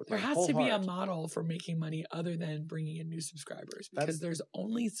show. With There my has whole to be a heart. model for making money other than bringing in new subscribers because That's- there's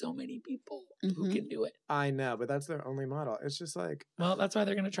only so many people who Mhm. can do it. I know, but that's their only model. It's just like Well, that's why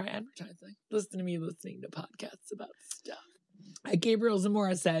they're going to try advertising. Listen to me listening to podcasts about stuff. Gabriel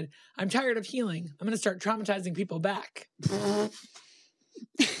Zamora said, I'm tired of healing. I'm going to start traumatizing people back.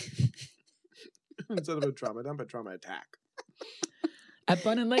 instead of a trauma dump, a trauma attack. At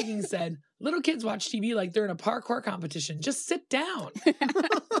Bun and Leggings said, little kids watch TV like they're in a parkour competition. Just sit down.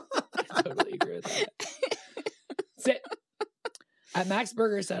 I totally agree with that. Sit. At Max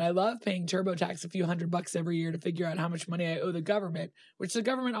Berger said, I love paying TurboTax a few $100 every year to figure out how much money I owe the government, which the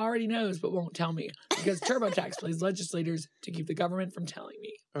government already knows but won't tell me because TurboTax plays legislators to keep the government from telling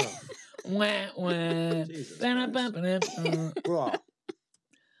me. Oh, Wah, wah. Jesus Ba-da-ba-ba-da. Raw.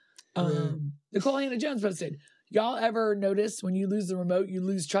 Nicole Hannah Jones posted, y'all ever notice when you lose the remote, you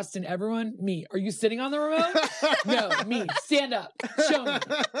lose trust in everyone? Me. Are you sitting on the remote? No, me. Stand up. Show me.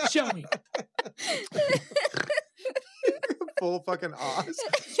 Show me. Full fucking ass.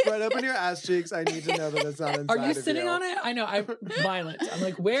 Spread open your ass cheeks. I need to know that it's not inside Are you of sitting on it? I know. I'm violent. I'm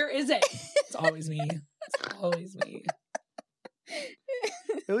like, where is it? It's always me. It's always me.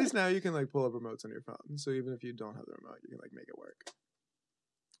 At least now you can like pull up remotes on your phone. So even if you don't have the remote, you can like make it work.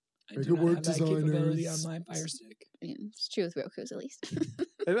 I Make do it not work, have that capability on designers. my Fire Stick. Yeah, it's true with Roku's at least.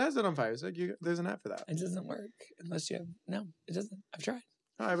 It has it on Fire Stick. There's an app for that. It doesn't work unless you have. No, it doesn't. I've tried.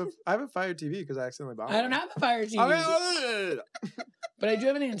 No, I have a Fire TV because I accidentally bought I don't one. have a Fire TV, Oh, but I do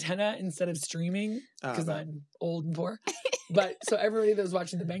have an antenna instead of streaming because okay. I'm old and poor. But so everybody that was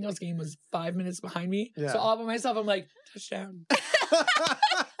watching the Bengals game was 5 minutes behind me. Yeah. So all by myself, I'm like, touchdown.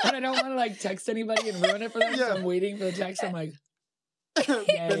 And I don't want to like text anybody and ruin it for them. Yeah. So I'm waiting for the text. I'm like, Been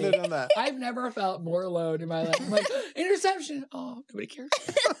there, done that. I've never felt more alone in my life. I'm like, interception. Oh, nobody cares.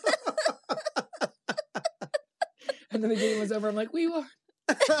 And then the game was over. I'm like, we won.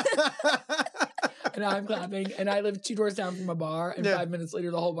 And I'm clapping. And I live 2 doors down from a bar. And Yeah. 5 minutes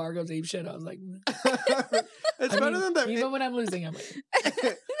later, the whole bar goes ape shit. I was like, It's I better mean, than the. even when I'm losing, I'm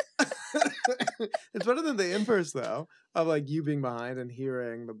like, It's better than the inverse though, of like you being behind and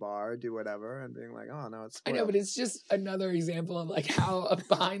hearing the bar do whatever and being like, oh no, it's. I know, but it's just another example of like how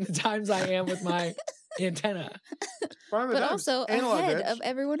behind the times I am with my antenna But also ahead of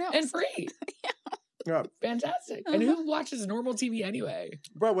everyone else. and free. Yeah. Fantastic. And who watches normal TV anyway?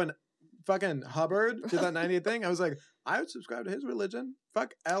 Bro, when fucking Hubbard did that 98 thing, I was like, I would subscribe to his religion.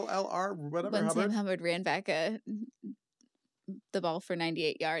 Fuck LLR, whatever. When Hubbard. Sam Hubbard ran back the ball for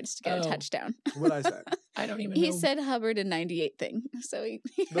 98 yards to get a Oh. touchdown. What I said. I don't even He know. said Hubbard in 98 thing. So he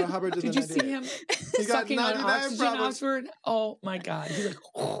The Hubbard did, Did the you see 98. him He got sucking on 99 oxygen, problems. Oxford? Oh my God. He's like,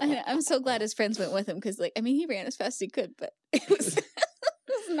 I'm so glad his friends went with him because, like, I mean, he ran as fast as he could, but it was, it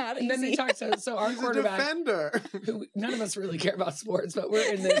was not and then they easy. talk so our He's a quarterback, defender. who none of us really care about sports, but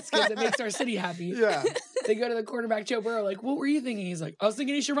we're in this because it makes our city happy. Yeah. They go to the quarterback, Joe Burrow, like, what were you thinking? He's like, I was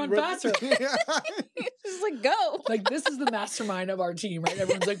thinking he should run faster. Yeah. Just like, go. Like, this is the mastermind of our team, right?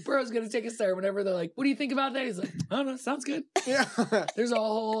 Everyone's like, Burrow's going to take us there. Whenever they're like, what do you think about that? He's like, I don't know. Sounds good. Yeah. There's a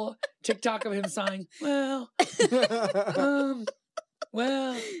whole TikTok of him sighing, well,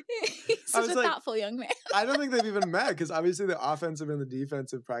 well. He's I such was a like- thoughtful young man. I don't think they've even met because obviously the offensive and the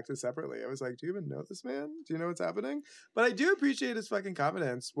defensive practice separately. I was like, do you even know this man? Do you know what's happening? But I do appreciate his fucking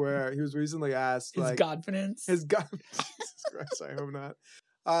confidence where he was recently asked, His like, confidence. his God, Jesus Christ, I hope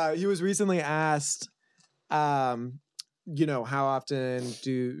not. He was recently asked, you know, how often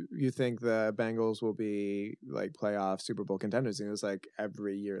do you think the Bengals will be like playoff Super Bowl contenders? And he was like,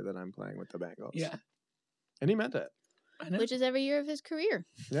 every year that I'm playing with the Bengals. Yeah. And he meant it. I know. Which is every year of his career.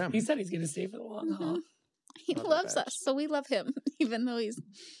 Yeah. He said he's going to stay for the long haul. Mhm. He Not that loves bad. us, so we love him, even though he's,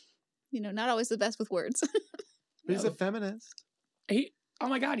 not always the best with words. But he's a No. feminist. oh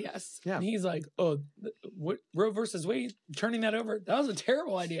my God, yes. Yeah. And he's like, oh, what Roe versus Wade, turning that over, that was a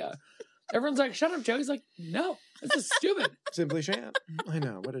terrible idea. Everyone's like, shut up, Joe. He's like, no, this is stupid. Simply Shan. I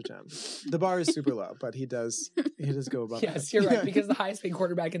know, what a gem. The bar is super low, but he does go above Yes, that. you're right. Because the highest paid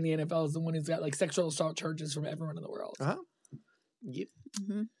quarterback in the NFL is the one who's got like sexual assault charges from everyone in the world. Uh-huh. Yep.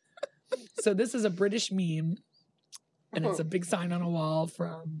 Mhm. So this is a British meme, and it's a big sign on a wall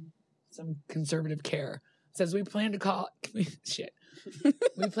from some conservative care. It says, we plan to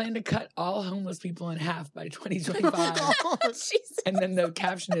cut all homeless people in half by 2025. Jesus. And then the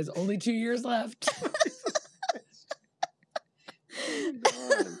caption is, only 2 years left.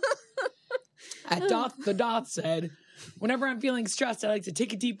 The Doth said, whenever I'm feeling stressed, I like to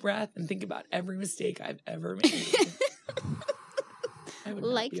take a deep breath and think about every mistake I've ever made. I would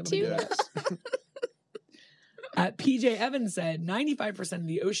not Like be able to? do that. PJ Evans said 95% of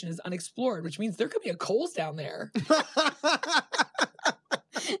the ocean is unexplored, which means there could be a Coles down there.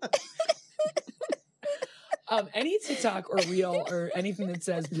 Any TikTok or reel or anything that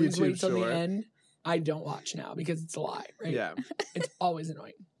says please YouTube wait till short. the end, I don't watch now because it's a lie, right? Yeah. It's always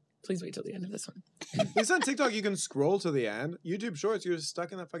annoying. Please wait till the end of this one. At least on TikTok, you can scroll to the end. YouTube Shorts, you're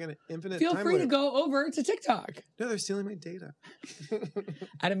stuck in that fucking infinite Feel time free to loop. go over to TikTok. No, they're stealing my data.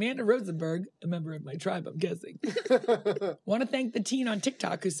 At Amanda Rosenberg, a member of my tribe, I'm guessing. Want to thank the teen on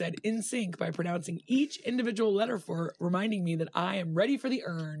TikTok who said in sync by pronouncing each individual letter for her, reminding me that I am ready for the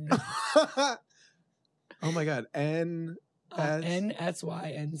urn. Oh my God. NSYNC.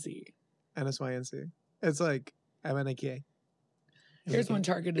 NSYNC. It's like MNAK. Here's one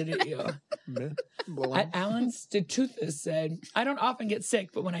targeted at you. Blow At on. Alan Statuthus said, I don't often get sick,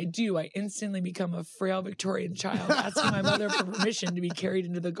 but when I do, I instantly become a frail Victorian child, asking my mother for permission to be carried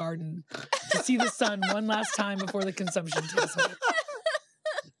into the garden to see the sun one last time before the consumption takes hold.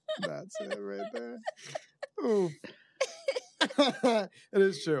 That's it right there. Ooh. It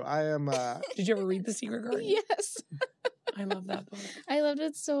is true. I am Did you ever read The Secret Garden? Yes. I love that book. I loved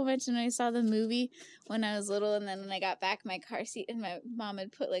it so much. And I saw the movie when I was little. And then when I got back my car seat, and my mom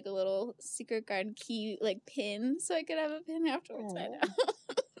had put like a little Secret Garden key like pin so I could have a pin afterwards. I know.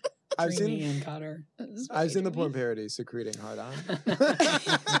 I've Dreamy seen Ann Cotter. It was I've seen the really porn parody Secreting Hard On.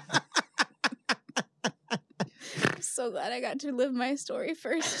 I'm so glad I got to live my story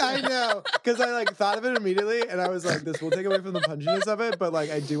first. I know, because I like thought of it immediately, and I was like, "This will take away from the punchiness of it," but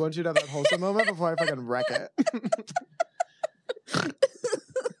like, I do want you to have that wholesome moment before I fucking wreck it.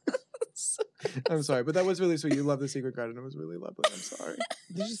 I'm sorry, but that was really sweet. You love The Secret Garden. It was really lovely. I'm sorry.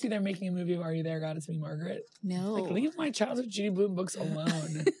 Did you see they're making a movie of Are You There, God? It's Me, Margaret? No. Like, leave my childhood Judy Blume books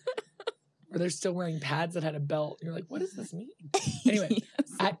alone. Or they're still wearing pads that had a belt. You're like, what does this mean? Anyway,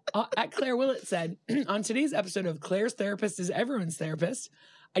 at Claire Willett said, on today's episode of Claire's Therapist is Everyone's Therapist,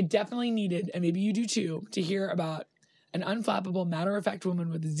 I definitely needed, and maybe you do too, to hear about an unflappable, matter-of-fact woman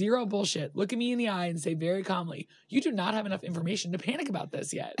with zero bullshit look at me in the eye and say very calmly, you do not have enough information to panic about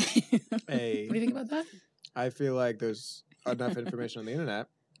this yet. Hey, What do you think about that? I feel like there's enough information on the internet,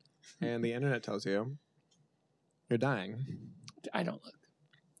 and the internet tells you you're dying. I don't look.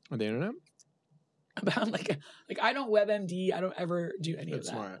 On the internet? About like I don't WebMD. I don't ever do any That's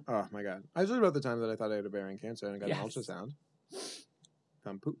of that. smart. Oh my God. I was read about the time that I thought I had ovarian cancer and I got Yes. an ultrasound.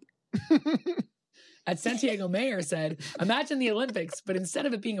 Found poop. At Santiago Mayer said, imagine the Olympics, but instead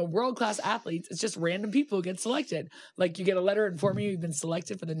of it being a world-class athletes, it's just random people who get selected. Like you get a letter informing you you've been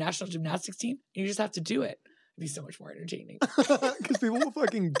selected for the national gymnastics team, and you just have to do it. It'd be so much more entertaining. Because people will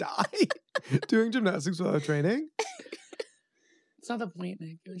fucking die doing gymnastics without training. It's not the point,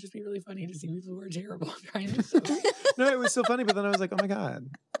 Nick. It would just be really funny to see people who are terrible trying to do something. No, it was so funny, but then I was like, oh my God,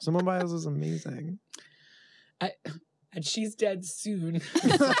 Simone Biles is amazing. And she's dead soon.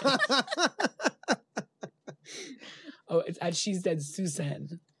 Oh, it's at She's Dead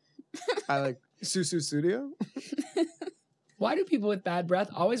Susan. I like Susu Studio. Why do people with bad breath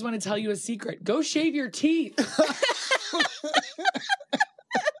always want to tell you a secret? Go shave your teeth.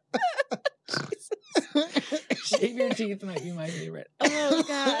 Shave your teeth might be my favorite. Oh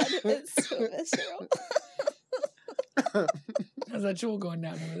God, it's so visceral. How's that jewel going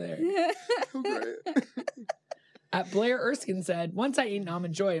down over there? Oh, great. At Blair Erskine said, once I ate an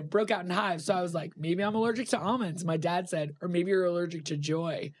almond joy and broke out in hives, so I was like, maybe I'm allergic to almonds. My dad said, or maybe you're allergic to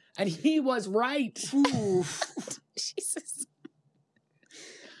joy. And he was right. Jesus.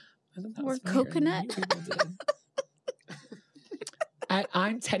 I thought that Or was funnier than coconut. you people did. At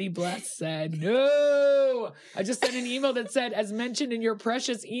I'm Teddy Bless said, no, I just sent an email that said, as mentioned in your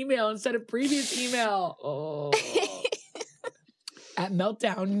precious email instead of previous email. Oh. At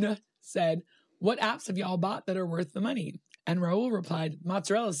Meltdown said, what apps have y'all bought that are worth the money? And Raul replied,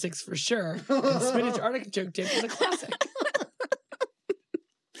 mozzarella sticks for sure. And spinach artichoke dip is a classic.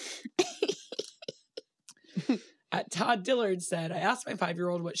 Todd Dillard said, I asked my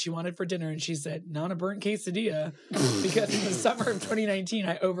 5-year-old what she wanted for dinner, and she said, not a burnt quesadilla. Because in the summer of 2019,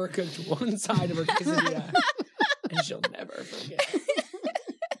 I overcooked one side of her quesadilla. And she'll never forget.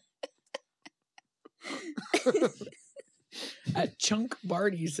 Chunk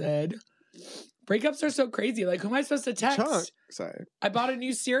Barty said, breakups are so crazy. Like, who am I supposed to text? Chunk. Sorry. I bought a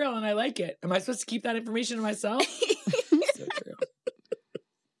new cereal and I like it. Am I supposed to keep that information to myself? So true.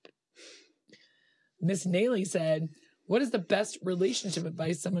 Miss Naley said, what is the best relationship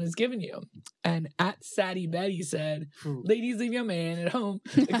advice someone has given you? And @Sadie Betty said, ladies, leave your man at home.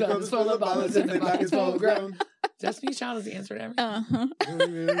 The club is full of bottles and the pocket's full of ground. Destiny's Child is the answer to everything. Uh-huh.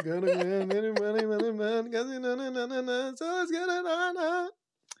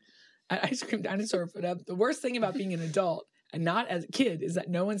 Ice Cream Dinosaur put up, the worst thing about being an adult and not as a kid is that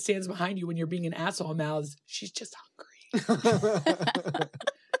no one stands behind you when you're being an asshole and mouths, she's just hungry.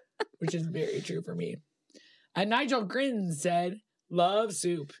 Which is very true for me. And Nigel Grin said, love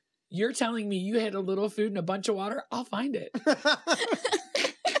soup. You're telling me you hid a little food and a bunch of water? I'll find it.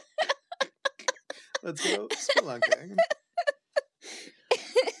 Let's go spelunking.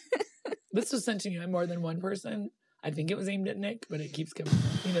 This was sent to me by more than one person. I think it was aimed at Nick, but it keeps coming.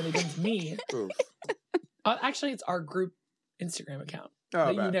 They come to me. Oof. Actually, it's our group Instagram account Oh,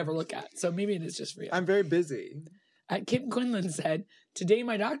 that you bad. never look at. So maybe it is just for you. I'm very busy. Kim Quinlan said, today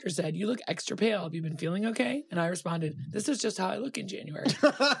my doctor said, you look extra pale. Have you been feeling okay? And I responded, this is just how I look in January.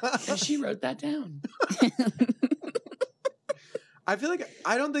 And she wrote that down. I feel like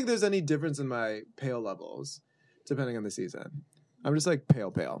I don't think there's any difference in my pale levels depending on the season. I'm just like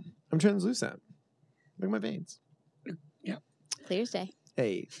pale. I'm translucent. Look at my veins. Clear as day.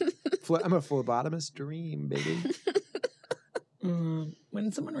 Hey, I'm a phlebotomist dream, baby.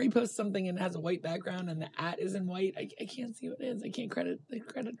 When someone reposts something and has a white background and the @ is in white, I can't see what it is. I can't credit the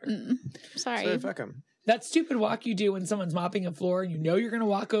creditor. Sorry. So fuck 'em. That stupid walk you do when someone's mopping a floor and you know you're going to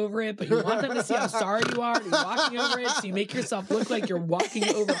walk over it, but you want them to see how sorry you are to be walking over it, so you make yourself look like you're walking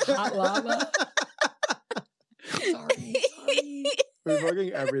over hot lava. Sorry. We're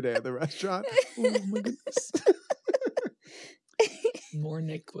working every day at the restaurant. Oh my goodness. More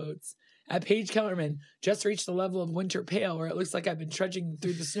Nick quotes. At Paige Kellerman, just reached the level of winter pale where it looks like I've been trudging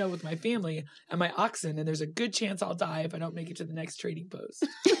through the snow with my family and my oxen, and there's a good chance I'll die if I don't make it to the next trading post.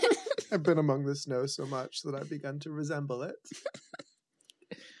 I've been among the snow so much that I've begun to resemble it.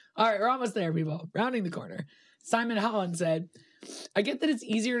 All right, we're almost there, people. Rounding the corner. Simon Holland said, I get that it's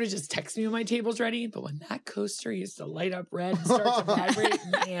easier to just text me when my table's ready, but when that coaster used to light up red and start to vibrate,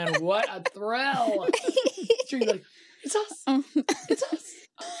 man, what a thrill. Sure, you're like, it's us. It's us.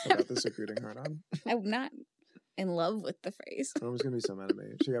 I got this recruiting hard on. I'm not in love with the phrase. Mom's gonna be so mad at me.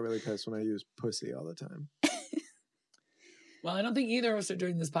 She got really pissed when I use pussy all the time. Well, I don't think either of us are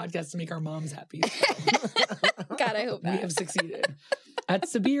doing this podcast to make our moms happy. God, I hope We not. have succeeded. At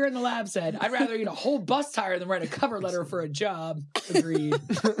Sabir in the lab said, I'd rather eat a whole bus tire than write a cover letter for a job. Agreed.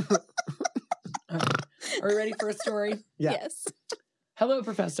 All right. Are we ready for a story? Yeah. Yes. Hello,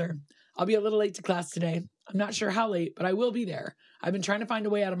 Professor. I'll be a little late to class today. I'm not sure how late, but I will be there. I've been trying to find a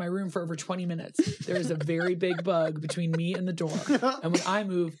way out of my room for over 20 minutes. There is a very big bug between me and the door. And when I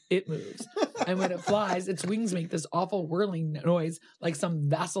move, it moves. And when it flies, its wings make this awful whirling noise like some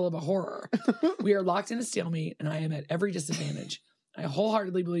vassal of a horror. We are locked in a stalemate, and I am at every disadvantage. I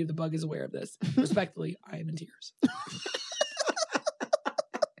wholeheartedly believe the bug is aware of this. Respectfully, I am in tears.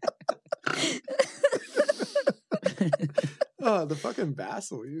 Oh, the fucking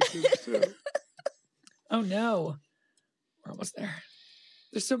vassal usage too. Oh no. We're almost there.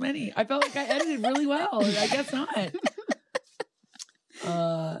 There's so many. I felt like I edited really well. I guess not.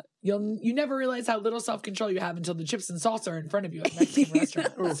 You never realize how little self-control you have until the chips and salsa are in front of you at a Mexican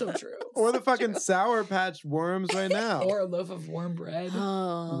restaurant. That's so true. Or the fucking Sour Patch worms right now. Or a loaf of warm bread.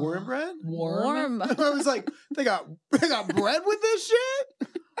 Oh. Worm bread? Warm? I was like, they got bread with this shit?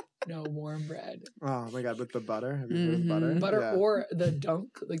 No, warm bread. Oh my god, with the butter. Have you heard of butter? Butter Yeah. or the dunk,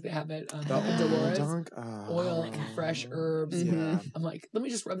 like they have it The at Dolores. dunk? Oh. Oil and fresh herbs. Yeah. I'm like, let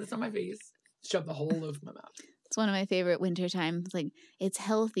me just rub this on my face. Shove the whole loaf in my mouth. It's one of my favorite winter times. Like, it's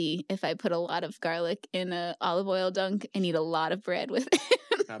healthy if I put a lot of garlic in a olive oil dunk and eat a lot of bread with it.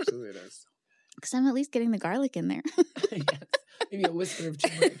 Absolutely it is. Because I'm at least getting the garlic in there. Yes. Maybe a whisper of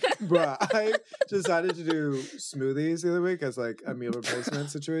turmeric. Bruh, I decided to do smoothies the other week as like a meal replacement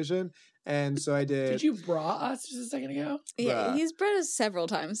situation. And so I did. Did you bra us just a second ago? Yeah, Bruh. he's bred us several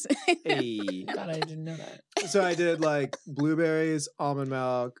times. Hey. God, I didn't know that. So I did like blueberries, almond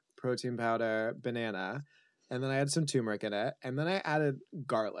milk, protein powder, banana. And then I had some turmeric in it. And then I added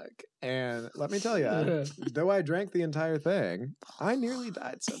garlic. And let me tell you, though I drank the entire thing, I nearly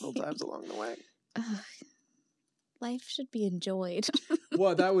died several times along the way. Ugh. life should be enjoyed.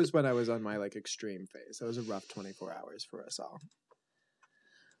 Well, that was when I was on my like extreme phase. That was a rough 24 hours for us all.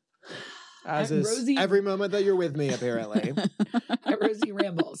 As is Rosie- every moment that you're with me, apparently. At Rosie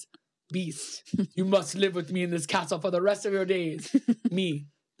Rambles. Beast, you must live with me in this castle for the rest of your days. Me,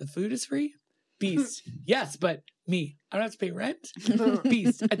 the food is free? Beast, yes, but me, I don't have to pay rent?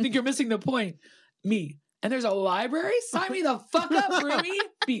 Beast, I think you're missing the point. Me, and there's a library? Sign me the fuck up, Rumi.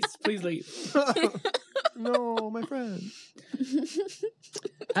 Beast, please leave. No, my friend.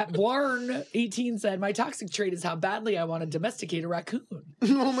 At Blarn 18 said, my toxic trait is how badly I want to domesticate a raccoon.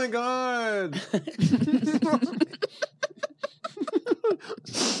 Oh my god.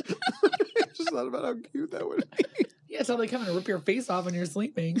 Just thought about how cute that would be. Yeah, it's how they come and rip your face off when you're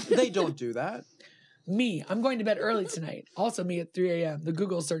sleeping. They don't do that. Me, I'm going to bed early tonight. Also me at 3 a.m. The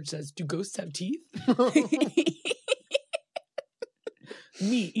Google search says, do ghosts have teeth?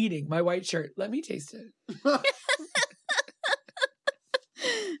 Me eating my white shirt. Let me taste it.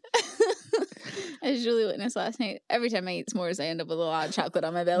 As Julie witnessed last night, every time I eat s'mores, I end up with a lot of chocolate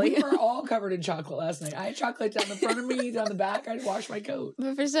on my belly. We were all covered in chocolate last night. I had chocolate down the front of me, down the back. I had to wash my coat.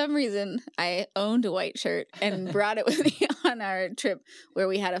 But for some reason, I owned a white shirt and brought it with me on our trip where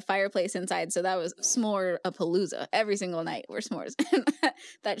we had a fireplace inside. So that was s'more-a-palooza. Every single night were s'mores. And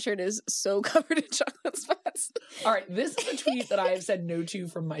that shirt is so covered in chocolate spots. All right, this is a tweet that I have said no to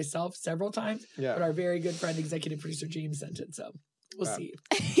from myself several times, Yeah. but our very good friend, executive producer James sent it, so we'll Wow. see.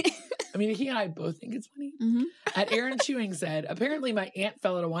 I mean, he and I both think it's funny. Mhm. At Aaron Chewing said, apparently my aunt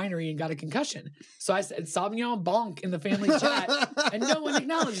fell at a winery and got a concussion. So I said Sauvignon Blanc in the family chat, and no one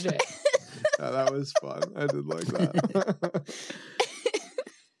acknowledged it. Oh, that was fun. I did like that.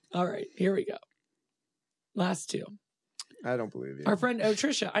 All right, here we go. Last two. I don't believe you. Our friend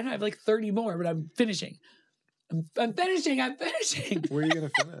Trisha. I know I have like 30 more, but I'm finishing. I'm finishing. Where are you going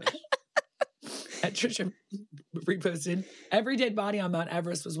to finish? At Trisha reposted, every dead body on Mount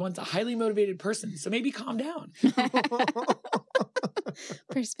Everest was once a highly motivated person, so maybe calm down.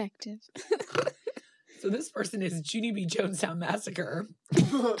 Perspective. So this person is Judy B. Jonestown Massacre.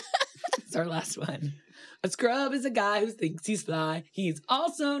 It's our last one. A scrub is a guy who thinks he's fly. He's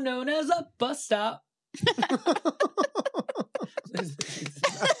also known as a bus stop.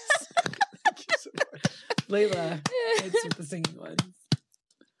 Layla, it's with the singing ones.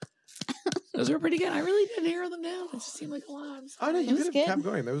 Those were pretty good. I really didn't narrow them down. It just seemed like a lot. I'm Oh, no, sorry. you was could have good. kept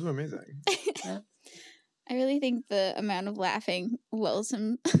going. That was amazing. I really think the amount of laughing wells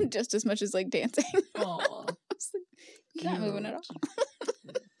him just as much as like dancing. Aw. He's not moving at all.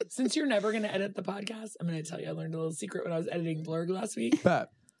 Since you're never going to edit the podcast, I'm going to tell you I learned a little secret when I was editing Blurg last week. Bet.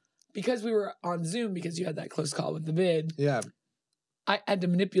 Because we were on Zoom, because you had that close call with the vid, Yeah. I had to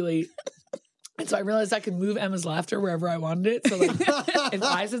manipulate. And so I realized I could move Emma's laughter wherever I wanted it. So like, if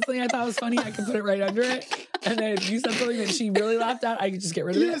I said something I thought was funny, I could put it right under it. And then if you said something that she really laughed at, I could just get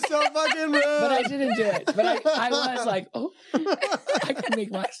rid of You're it. so fucking rude. But I didn't do it. But I was like, oh, I can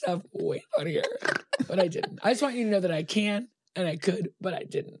make my stuff way funnier. But I didn't. I just want you to know that I can and I could, but I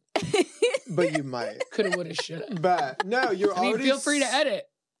didn't. But you might. Coulda, woulda, shoulda. Bet. No, you're I mean, already. feel free to edit.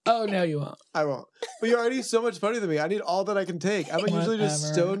 Oh, no, you won't. I won't. But you're already so much funnier than me. I need all that I can take. Emma usually just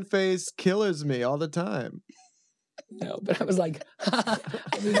Whatever. stone face killers me all the time. No, but I was like, I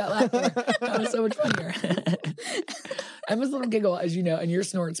knew that laughter. That was so much funnier. Emma's little giggle, as you know, and your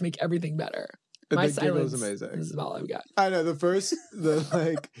snorts make everything better. My The giggle is silence. amazing. This is all I've got. I know the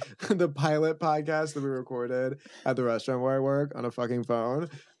pilot podcast that we recorded at the restaurant where I work on a fucking phone.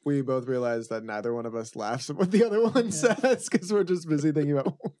 We both realized that neither one of us laughs at what the other one says because we're just busy thinking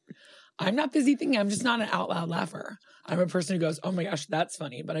about. I'm not busy thinking. I'm just not an out loud laugher. I'm a person who goes, oh my gosh, that's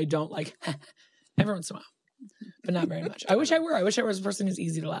funny. But I don't like every once in a while, but not very much. I wish I were. I wish I was a person who's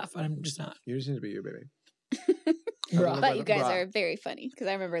easy to laugh, but I'm just not. You just need to be you, baby. Bruh. But you guys Bruh. are very funny because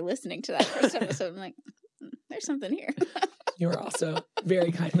I remember listening to that first episode. I'm like, there's something here. You are also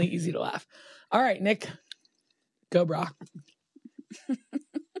very kindly easy to laugh. All right, Nick, go, brah.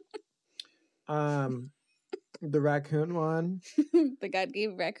 The raccoon one. The God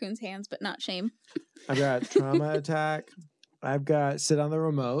gave raccoons hands, but not shame. I've got trauma attack. I've got sit on the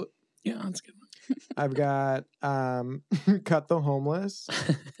remote. Yeah, that's a good. I've got cut the homeless.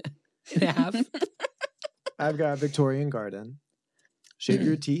 In half. I've got Victorian garden. Shave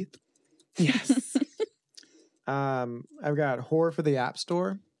your teeth. Yes. I've got whore for the app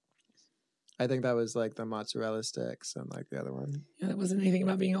store. I think that was like the mozzarella sticks and like the other one. Yeah, that wasn't anything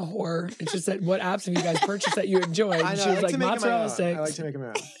about being a whore. It just said, what apps have you guys purchased that you enjoyed? And she was like, mozzarella sticks. I like to make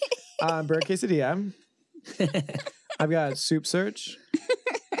them my own. Bird quesadilla. I've got soup search.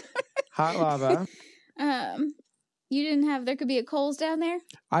 Hot lava. You didn't have there could be a Coles down there.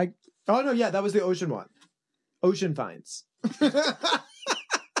 Oh no, yeah, that was the ocean one. Ocean finds.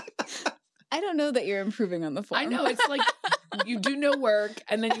 I don't know that you're improving on the form. I know, it's like you do no work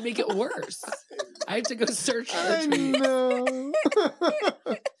and then you make it worse. I have to go search for the I tweet. know.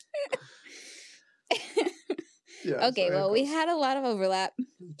 Yes, Okay, I well, we have had a lot of overlap,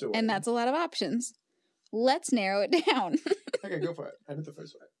 to and wait. that's a lot of options. Let's narrow it down. Okay, go for it. I did the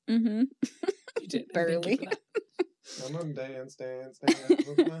first one. Mm-hmm. You did. Barely. Thank you for that. I'm gonna dance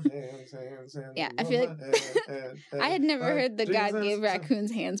with my hands. Yeah, I feel like I had never heard the God Jesus. gave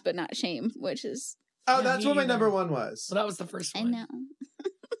raccoons hands, but not shame, which is Oh, Yeah, that's me what my either. number one was. So that was the first I one. know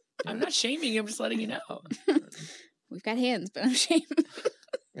I'm not shaming you, I'm just letting you know. we've got hands, but I'm shame.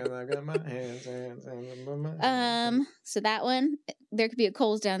 And I got my hands. So that one, there could be a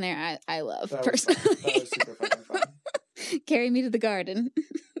Coles down there. I love That was fun. personally. That was super fucking fun. Carry me to the garden.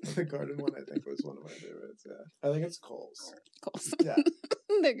 The garden one, I think, was one of my favorites. Yeah, I think it's Coles. Coles. Yeah,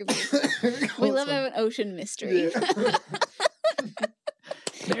 There could be. We love having ocean mystery. Yeah.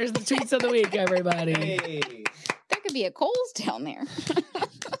 There's the tweets of the week, everybody. Hey. There could be a Coles down there.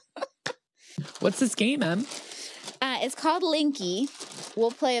 What's this game, Em? It's called Linky. We'll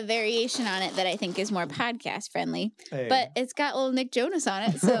play a variation on it that I think is more podcast friendly, Hey. but it's got little Nick Jonas on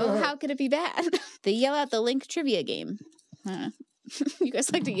it, so how could it be bad? The Yell Out the Link trivia game. You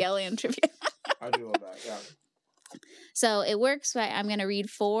guys like to yell and trivia. I do love that. Yeah. So it works by I'm going to read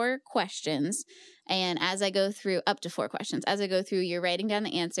 4 questions. And as I go through, up to 4 questions, as I go through, you're writing down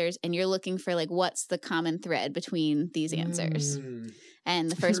the answers and you're looking for like what's the common thread between these answers.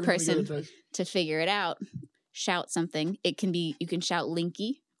 And the first You're really good person at this. to figure it out, shout something. It can be, you can shout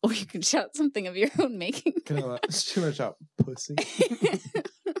Linky or you can shout something of your own making. It's too much out, pussy.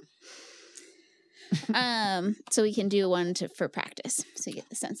 So we can do one for practice, so you get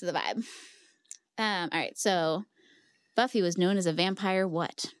the sense of the vibe. All right, so Buffy was known as a vampire.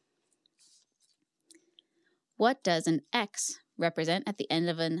 What does an X represent at the end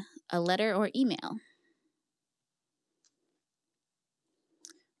of a letter or email?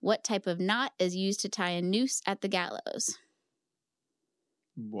 What type of knot is used to tie a noose at the gallows?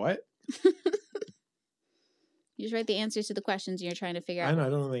 What? You just write the answers to the questions you're trying to figure I out. know. I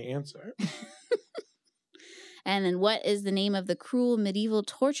don't know the answer. And then what is the name of the cruel medieval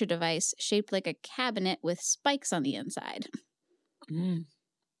torture device shaped like a cabinet with spikes on the inside? Mm.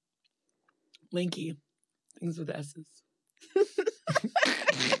 Linky. Things with S's.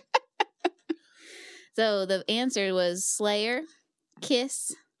 So the answer was Slayer,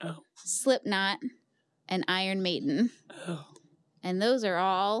 Kiss, Oh. Slipknot, and Iron Maiden. Oh. And those are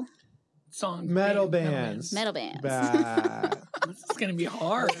all Songs. Metal band- bands. metal bands. Bad. This is going to be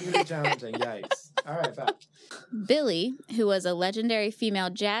hard. It's gonna be challenging. Yikes. All right, back. Billy, who was a legendary female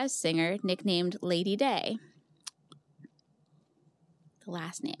jazz singer nicknamed Lady Day. The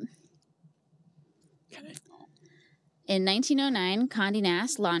last name. Okay. In 1909, Condé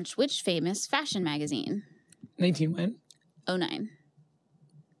Nast launched which famous fashion magazine? 19 when? 09.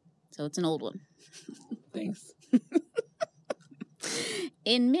 So it's an old one. Thanks.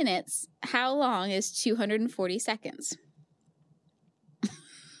 In minutes, how long is 240 seconds?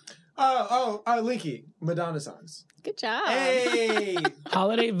 Linky. Madonna songs. Good job. Hey!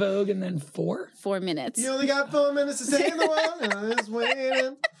 Holiday Vogue and then 4. 4 minutes. You only got 4 minutes to say the one, and I'm just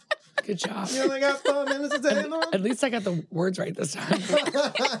waiting. Good job. You only got 4 minutes to say the one. At least I got the words right this time.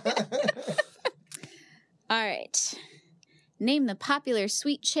 All right. Name the popular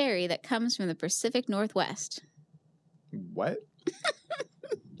sweet cherry that comes from the Pacific Northwest. What?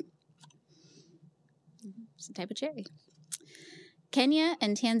 It's a type of cherry. Kenya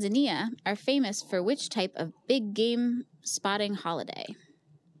and Tanzania are famous for which type of big game spotting holiday?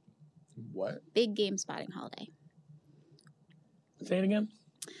 What? Big game spotting holiday. Say it again.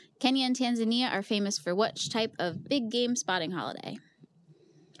 Kenya and Tanzania are famous for which type of big game spotting holiday?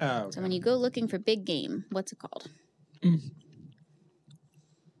 Oh. So when you go looking for big game, what's it called? Mm.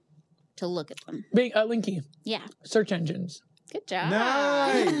 To look at them. Big Linky. Yeah. Search engines. Good job.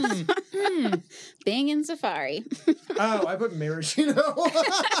 Nice. Bing and Safari. Oh, I put maraschino.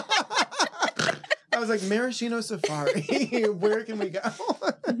 I was like, maraschino safari. Where can we go?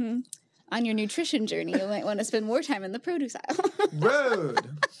 Mhm. On your nutrition journey, you might want to spend more time in the produce aisle. Road.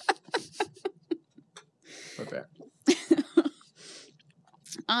 Okay.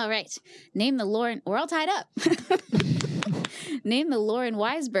 All right. Name the Lauren. We're all tied up. Name the Lauren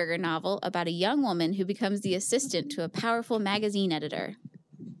Weisberger novel about a young woman who becomes the assistant to a powerful magazine editor.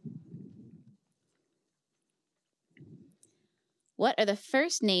 What are the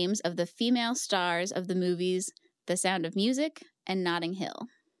first names of the female stars of the movies The Sound of Music and Notting Hill?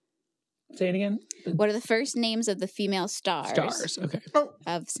 Say it again. What are the first names of the female stars? Stars. Okay. Oh,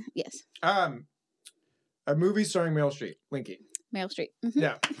 Of yes. A movie starring Meryl Streep. Linky. Meryl Streep.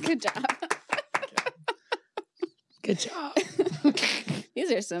 Yeah. Good job. Good job.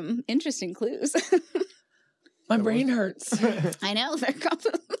 These are some interesting clues. My brain hurts. I know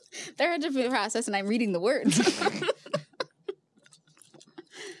they're a different process, and I'm reading the words.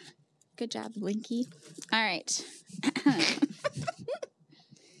 Good job, Linky. All right.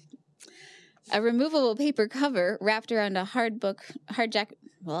 A removable paper cover wrapped around a book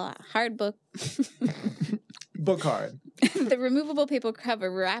Book hard. The removable paper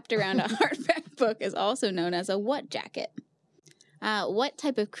cover wrapped around a hardback book is also known as a what jacket? What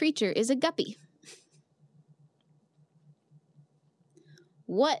type of creature is a guppy?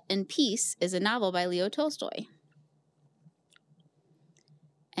 What and Peace is a novel by Leo Tolstoy?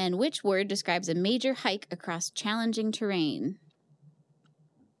 And which word describes a major hike across challenging terrain?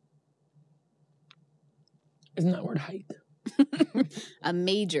 Isn't that word hike? A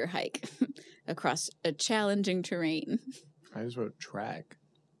major hike across a challenging terrain. I just wrote track.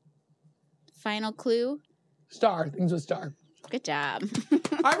 Final clue. Star. Things with star. Good job.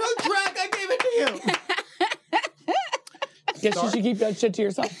 I wrote track. I gave it to you. Guess Star. you should keep that shit to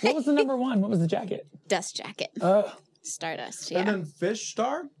yourself. What was the number one? What was the jacket? Dust jacket. Stardust. Yeah. And then fish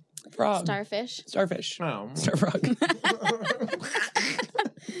star? Frog. Starfish. Starfish. Oh. Star frog.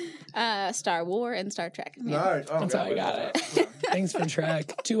 Star War and Star Trek. Yeah. Nice. Oh, That's how I got it. Thanks for track.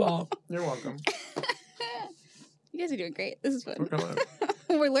 2-all. You're welcome. You guys are doing great. This is fun. Come on.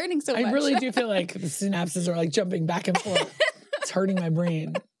 We're learning so much. I really do feel like the synapses are like jumping back and forth. It's hurting my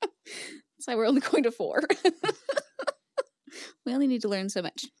brain. That's why we're only going to 4. We only need to learn so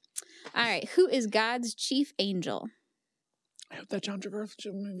much. All right. Who is God's chief angel? I hope that John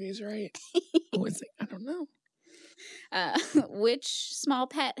Travolta movie is right. Oh, it's like, I don't know. Which small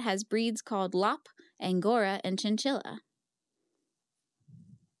pet has breeds called Lop, Angora, and Chinchilla?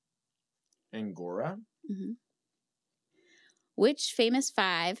 Angora? Mm-hmm. Which famous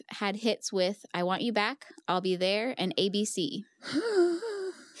 5 had hits with I Want You Back, I'll Be There, and ABC?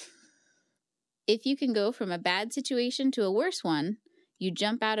 If you can go from a bad situation to a worse one, you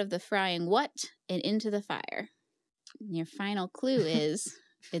jump out of the frying what and into the fire. And your final clue is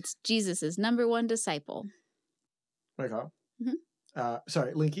it's Jesus' number 1 disciple. May I call? Mm-hmm.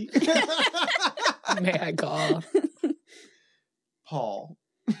 Sorry, Linky. May I call? Paul.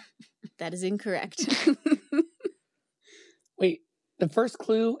 That is incorrect. Wait, the first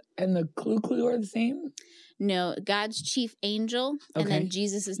clue and the clue are the same? No, God's chief angel and then Okay.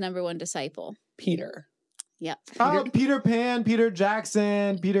 Jesus' number 1 disciple. Peter. Yep. Oh, Peter Pan, Peter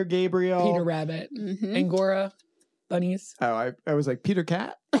Jackson, Peter Gabriel. Peter Rabbit. Mm-hmm. Angora. Bunnies. Oh, I was like, Peter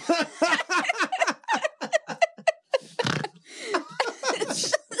Cat? I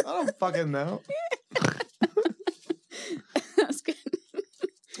don't fucking know. That was good.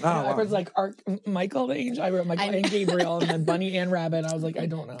 Oh, I wow. was like Michael the angel. I wrote Michael and Gabriel and then Bunny and Rabbit. I was like, I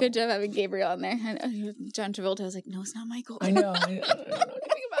don't know. Good job having Gabriel on there. And John Travolta was like, no, it's not Michael. I know. I don't know.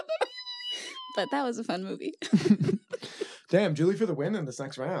 Think about that. But that was a fun movie. Damn, Julie for the win in this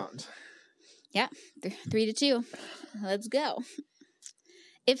next round. Yeah, 3-2. Let's go.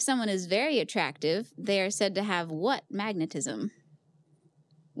 If someone is very attractive, they are said to have what magnetism?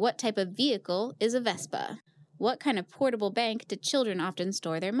 What type of vehicle is a Vespa? What kind of portable bank do children often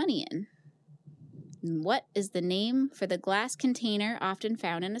store their money in? And what is the name for the glass container often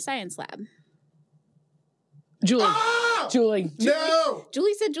found in a science lab? Julie. Ah! Julie. No!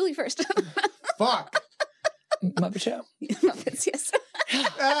 Julie said Julie first. Fuck. Muppet Show. Muppets, yes.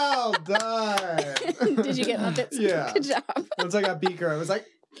 Well done. Did you get Muppets? Yeah. Good job. Once I got Beaker, I was like,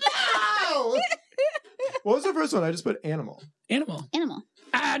 no! What was the first one? I just put animal. Animal. Animal.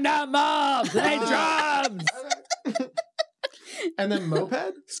 Animal. Play drums. And then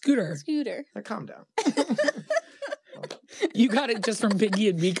moped? Scooter. Scooter. Like, calm down. You got it just from Piggy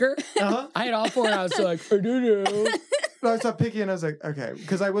and Beaker? Uh-huh. I had all 4 and I was still like, I don't know. No, I saw Picky and I was like, okay.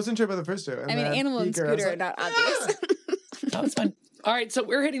 Because I wasn't sure about the first 2. And I mean, then animal and Beaker, I was scooter are like, not obvious. That was fun. All right, so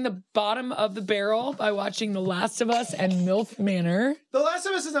we're hitting the bottom of the barrel by watching The Last of Us and MILF Manor. The Last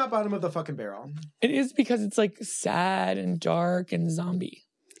of Us is not bottom of the fucking barrel. It is because it's like sad and dark and zombie.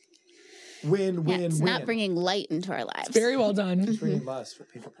 Win, Yeah, win, it's win. not bringing light into our lives. It's very well done. It's bringing lust for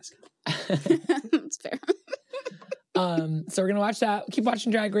Pedro Pascal. It's fair. So we're gonna watch that. Keep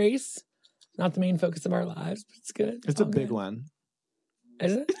watching Drag Race. Not the main focus of our lives, but it's good. It's a all big good. one.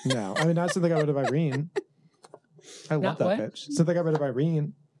 Is it? No, I mean, not since they got rid of Irene. I love Not that what? bitch. Since they got rid of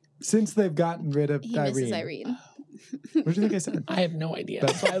Irene. Since they've gotten rid of He Irene. misses Irene. What do you think I said? I have no idea.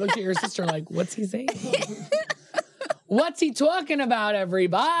 That's why I looked at your sister like, what's he saying? What's he talking about,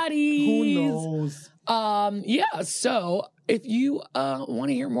 everybody? Who knows? Yeah, so if you want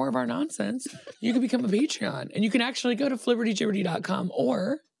to hear more of our nonsense, you can become a Patreon. And you can actually go to flibbertygibberty.com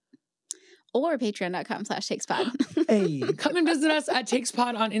or patreon.com/takespod. Hey. come and visit us at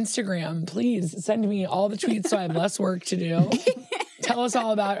TakesPod on Instagram. Please send me all the tweets so I have less work to do. Tell us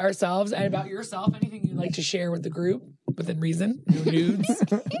all about ourselves and about yourself. Anything you'd like to share with the group within reason. No nudes.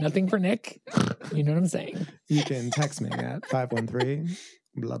 Nothing for Nick. You know what I'm saying. You can text me at 513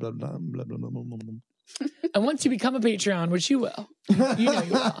 blah blah blah blah blah blah blah. And once you become a Patreon, which you will, you know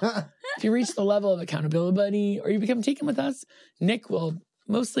you will. If you reach the level of accountability buddy or you become taken with us, Nick will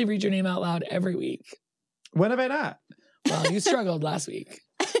mostly read your name out loud every week. When have I not? Well, you struggled last week.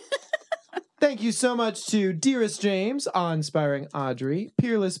 Thank you so much to Dearest James, Awe-Inspiring Audrey,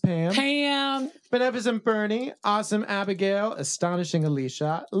 Peerless Pam, Beneficent Bernie, Awesome Abigail, Astonishing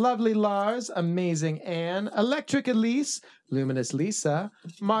Alicia, Lovely Lars, Amazing Anne, Electric Elise, Luminous Lisa,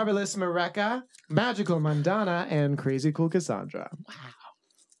 Marvelous Mareka, Magical Mandana, and Crazy Cool Cassandra. Wow.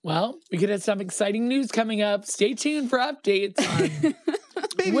 Well, we could have some exciting news coming up. Stay tuned for updates on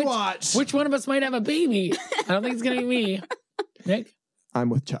Baby watch. which one of us might have a baby. I don't think it's going to be me. Nick? I'm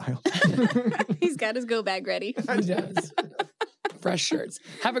with child. He's got his go bag ready. He does. Fresh shirts.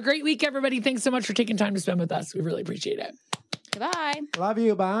 Have a great week, everybody. Thanks so much for taking time to spend with us. We really appreciate it. Goodbye. Love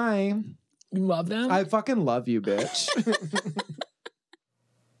you. Bye. You love them? I fucking love you, bitch.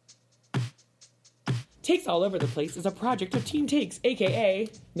 Takes All Over the Place is a project of Team Takes, a.k.a.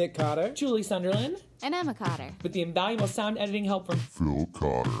 Nick Cotter. Julie Sunderland, And Emma Cotter. with the invaluable sound editing help from Phil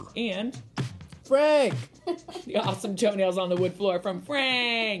Cotter. and Frank. the awesome toenails on the wood floor from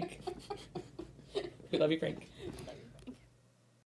Frank. We love you, Frank.